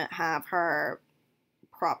gonna have her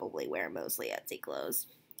probably wear mostly Etsy clothes.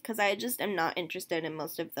 Because I just am not interested in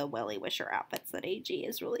most of the Welly Wisher outfits that AG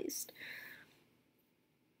has released.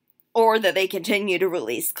 Or that they continue to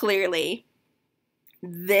release, clearly.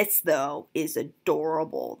 This, though, is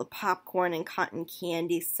adorable. The popcorn and cotton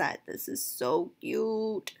candy set. This is so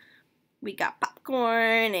cute. We got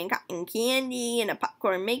popcorn and cotton candy and a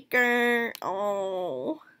popcorn maker.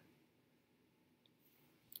 Oh.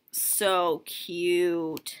 So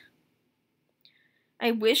cute.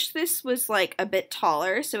 I wish this was like a bit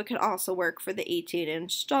taller so it could also work for the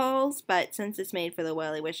 18-inch dolls, but since it's made for the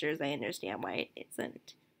Welly Wishers, I understand why it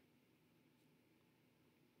isn't.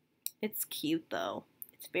 It's cute though.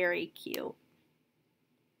 It's very cute.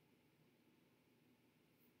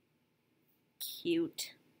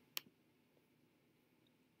 Cute.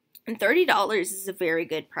 And $30 is a very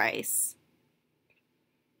good price.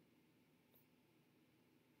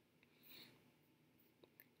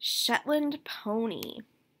 Shetland pony.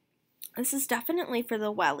 This is definitely for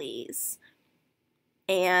the wellies.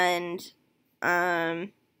 And,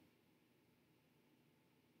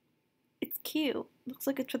 it's cute. Looks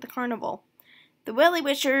like it's for the carnival. The Willy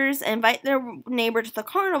Wishers invite their neighbor to the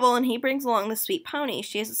carnival, and he brings along the sweet pony.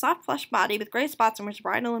 She has a soft, flesh body with gray spots and wears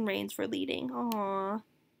bridle and reins for leading. Aww.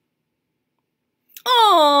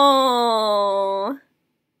 Aww.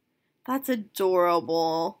 That's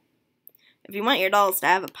adorable. If you want your dolls to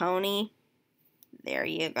have a pony, there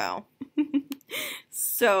you go.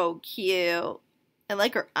 So cute. I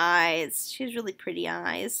like her eyes. She has really pretty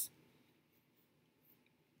eyes.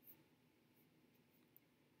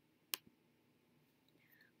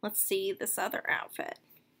 Let's see this other outfit.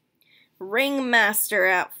 Ringmaster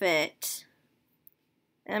outfit.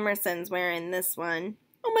 Emerson's wearing this one.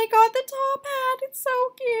 Oh my god, the top hat. It's so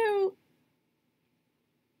cute.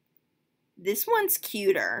 This one's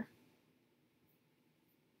cuter.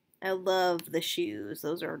 I love the shoes.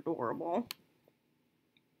 Those are adorable.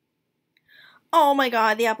 Oh my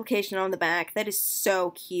god, the application on the back. That is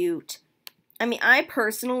so cute. I mean, I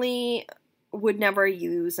personally would never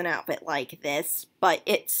use an outfit like this, but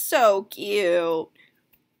it's so cute.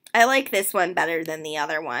 I like this one better than the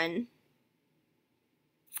other one.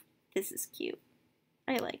 This is cute.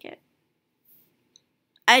 I like it.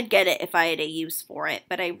 I'd get it if I had a use for it,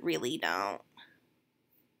 but I really don't.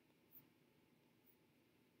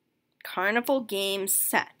 Carnival game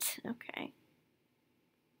set. Okay.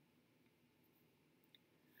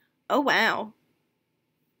 Oh, wow.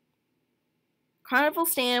 Carnival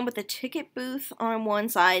stand with a ticket booth on one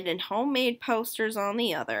side and homemade posters on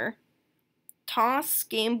the other. Toss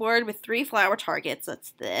game board with 3 flower targets.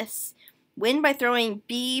 That's this. Win by throwing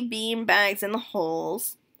bean bags in the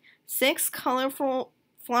holes. 6 colorful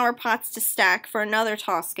flower pots to stack for another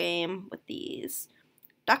toss game with these.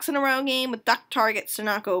 Ducks in a row game with duck targets to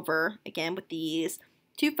knock over. Again with these.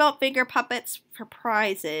 2 felt figure puppets for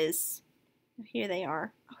prizes. Here they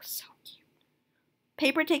are. Oh, so cute.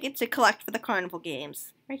 Paper tickets to collect for the carnival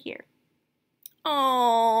games. Right here.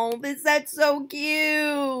 Oh, that's so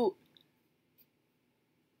cute.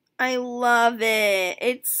 I love it.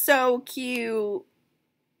 It's so cute.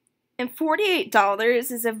 And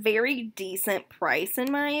 $48 is a very decent price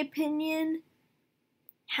in my opinion.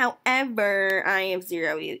 However, I have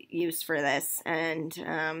zero use for this, and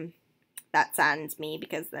that saddens me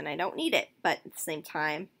because then I don't need it. But at the same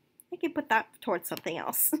time, I can put that towards something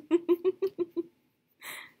else.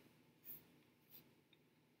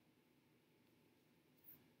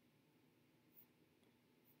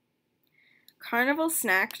 Carnival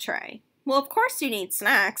snack tray. Well, of course you need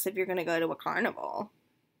snacks if you're going to go to a carnival.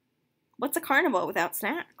 What's a carnival without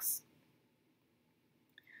snacks?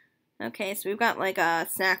 Okay, so we've got like a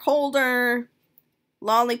snack holder,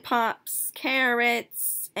 lollipops,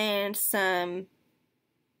 carrots, and some...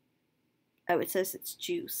 Oh, it says it's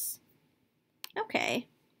juice. Okay.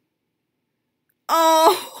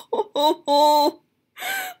 Oh!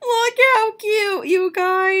 Look how cute, you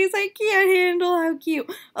guys. I can't handle how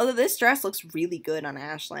cute. Although this dress looks really good on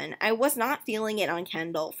Ashlyn. I was not feeling it on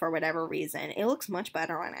Kendall for whatever reason. It looks much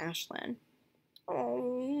better on Ashlyn.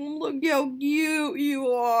 Oh, look how cute you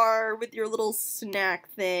are with your little snack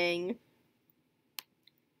thing.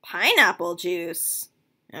 Pineapple juice.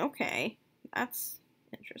 Okay, that's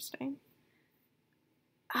interesting.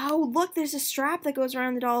 Oh, look, there's a strap that goes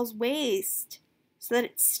around the doll's waist so that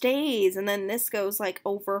it stays, and then this goes like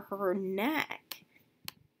over her neck.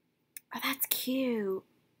 Oh, that's cute.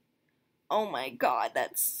 Oh my god,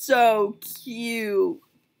 that's so cute.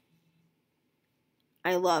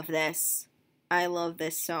 I love this. I love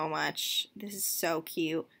this so much. This is so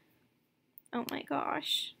cute. Oh my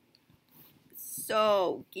gosh.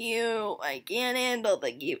 So cute. I can't handle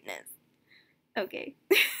the cuteness. Okay.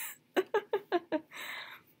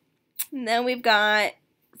 And then we've got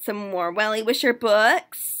some more Welly Wisher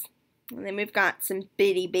books. And then we've got some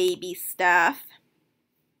bitty baby stuff.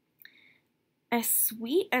 As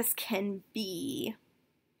sweet as can be.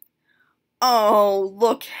 Oh,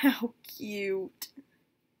 look how cute.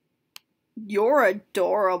 You're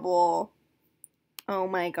adorable. Oh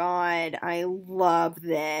my god, I love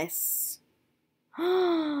this.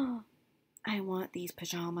 I want these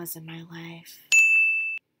pajamas in my life.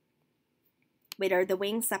 Wait, are the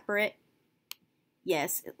wings separate?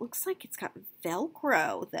 Yes, it looks like it's got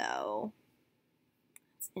Velcro, though.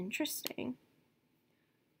 That's interesting.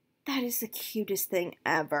 That is the cutest thing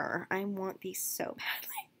ever. I want these so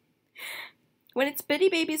badly. When it's Bitty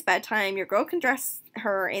Baby's bedtime, your girl can dress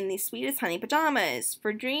her in the sweetest honey pajamas.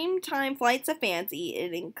 For Dreamtime Flights of Fancy,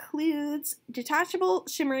 it includes detachable,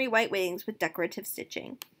 shimmery white wings with decorative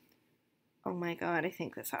stitching. Oh my god, I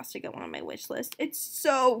think this has to go on my wish list. It's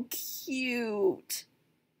so cute.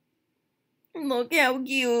 Look how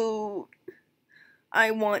cute.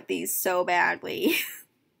 I want these so badly.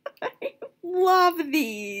 I love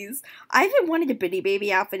these. I haven't wanted a Bitty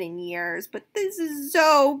Baby outfit in years, but this is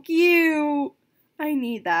so cute. I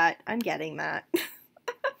need that. I'm getting that.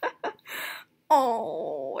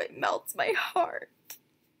 Oh, it melts my heart.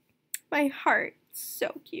 My heart.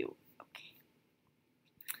 So cute. Okay.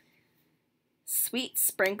 Sweet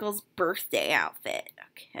Sprinkles birthday outfit.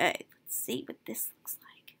 Okay, let's see what this looks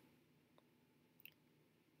like.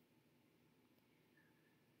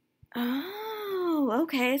 Oh,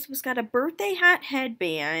 okay. So it's got a birthday hat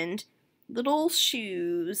headband, little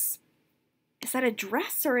shoes. Is that a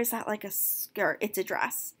dress or is that like a skirt? It's a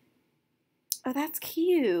dress. Oh, that's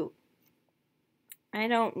cute. I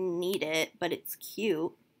don't need it, but it's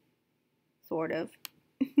cute. Sort of.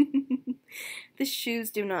 The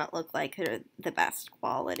shoes do not look like they're the best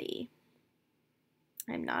quality.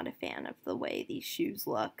 I'm not a fan of the way these shoes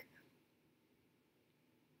look.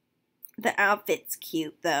 The outfit's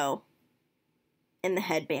cute though. And the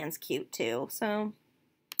headband's cute too. So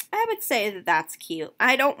I would say that that's cute.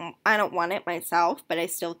 I don't want it myself, but I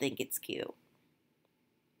still think it's cute.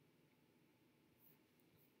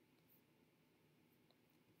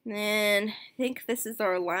 And then I think this is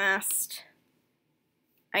our last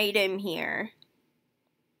item here.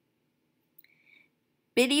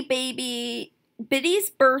 Bitty's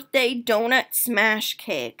birthday donut smash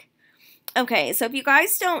cake. Okay, so if you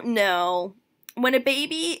guys don't know, when a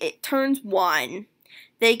baby turns 1,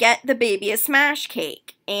 they get the baby a smash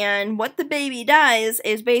cake. And what the baby does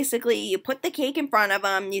is basically you put the cake in front of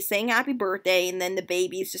them, you sing happy birthday, and then the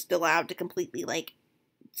baby's just allowed to completely like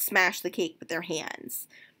smash the cake with their hands.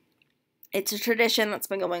 It's a tradition that's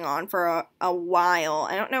been going on for a while.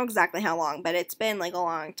 I don't know exactly how long, but it's been like a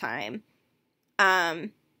long time.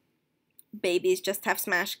 Babies just have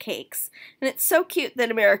smash cakes. And it's so cute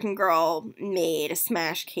that American Girl made a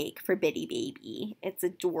smash cake for Bitty Baby. It's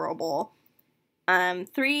adorable.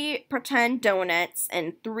 3 pretend donuts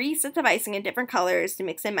and 3 sets of icing in different colors to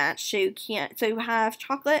mix and match. So you have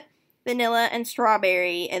chocolate, vanilla, and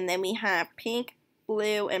strawberry, and then we have pink,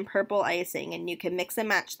 blue, and purple icing, and you can mix and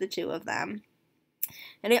match the 2 of them.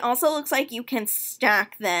 And it also looks like you can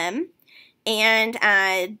stack them and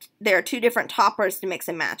there are 2 different toppers to mix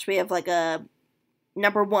and match. We have like a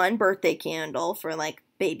number 1 birthday candle for like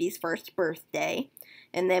baby's first birthday,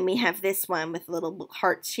 and then we have this one with little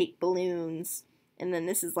heart-shaped balloons, and then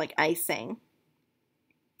this is like icing.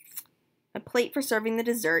 A plate for serving the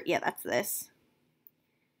dessert. Yeah, that's this.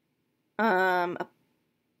 A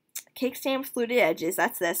cake stand with fluted edges.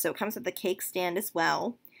 That's this. So it comes with the cake stand as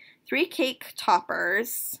well. 3 cake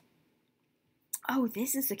toppers. Oh,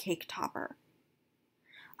 this is a cake topper.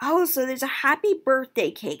 Oh, so there's a happy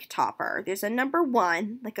birthday cake topper. There's a number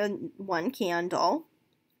 1, like a 1 candle.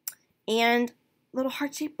 And little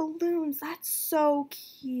heart-shaped balloons. That's so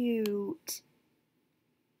cute.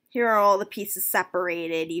 Here are all the pieces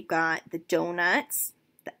separated. You've got the donuts,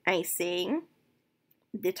 the icing,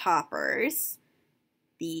 the toppers,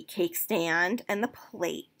 the cake stand, and the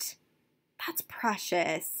plate. That's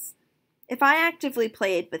precious. If I actively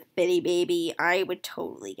played with Bitty Baby, I would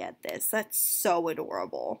totally get this. That's so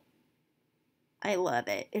adorable. I love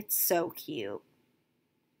it. It's so cute.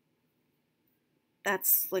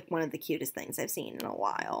 That's like one of the cutest things I've seen in a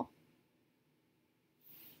while.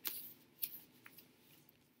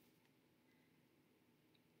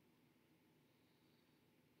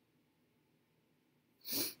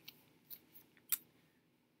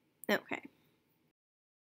 Okay.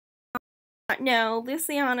 No,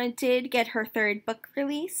 Luciana did get her 3rd book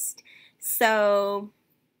released, so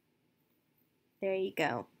there you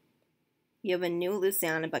go. You have a new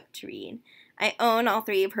Luciana book to read. I own all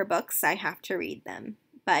 3 of her books. I have to read them,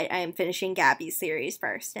 but I am finishing Gabby's series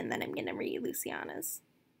first, and then I'm going to read Luciana's.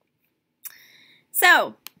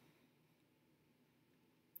 So,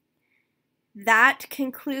 that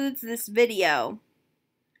concludes this video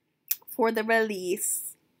for the release.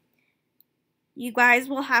 You guys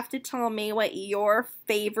will have to tell me what your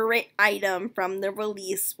favorite item from the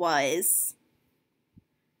release was.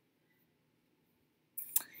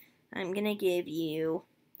 I'm going to give you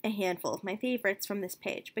a handful of my favorites from this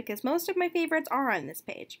page, because most of my favorites are on this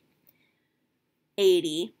page.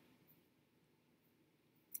 80.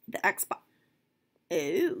 The Xbox.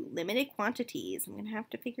 Ooh, limited quantities. I'm going to have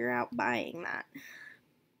to figure out buying that.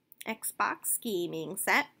 Xbox gaming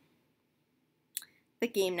set. the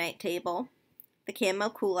game night table, the camo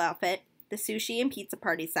cool outfit, the sushi and pizza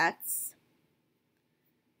party sets,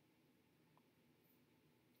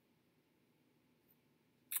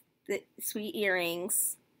 the sweet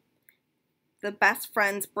earrings, the best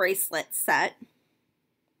friends bracelet set,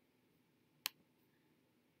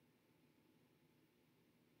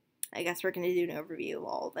 I guess we're going to do an overview of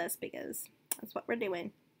all of this because that's what we're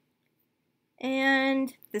doing.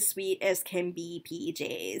 And the sweet as can be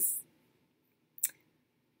PJs.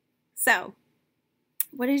 So,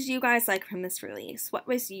 what did you guys like from this release? What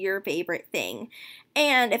was your favorite thing?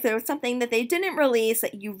 And if there was something that they didn't release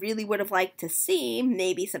that you really would have liked to see,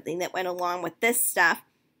 maybe something that went along with this stuff,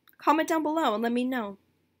 comment down below and let me know.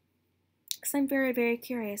 Because I'm very, very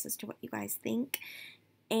curious as to what you guys think.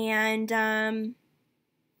 And,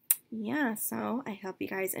 yeah, so I hope you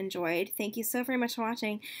guys enjoyed. Thank you so very much for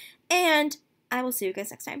watching. And I will see you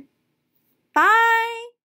guys next time. Bye!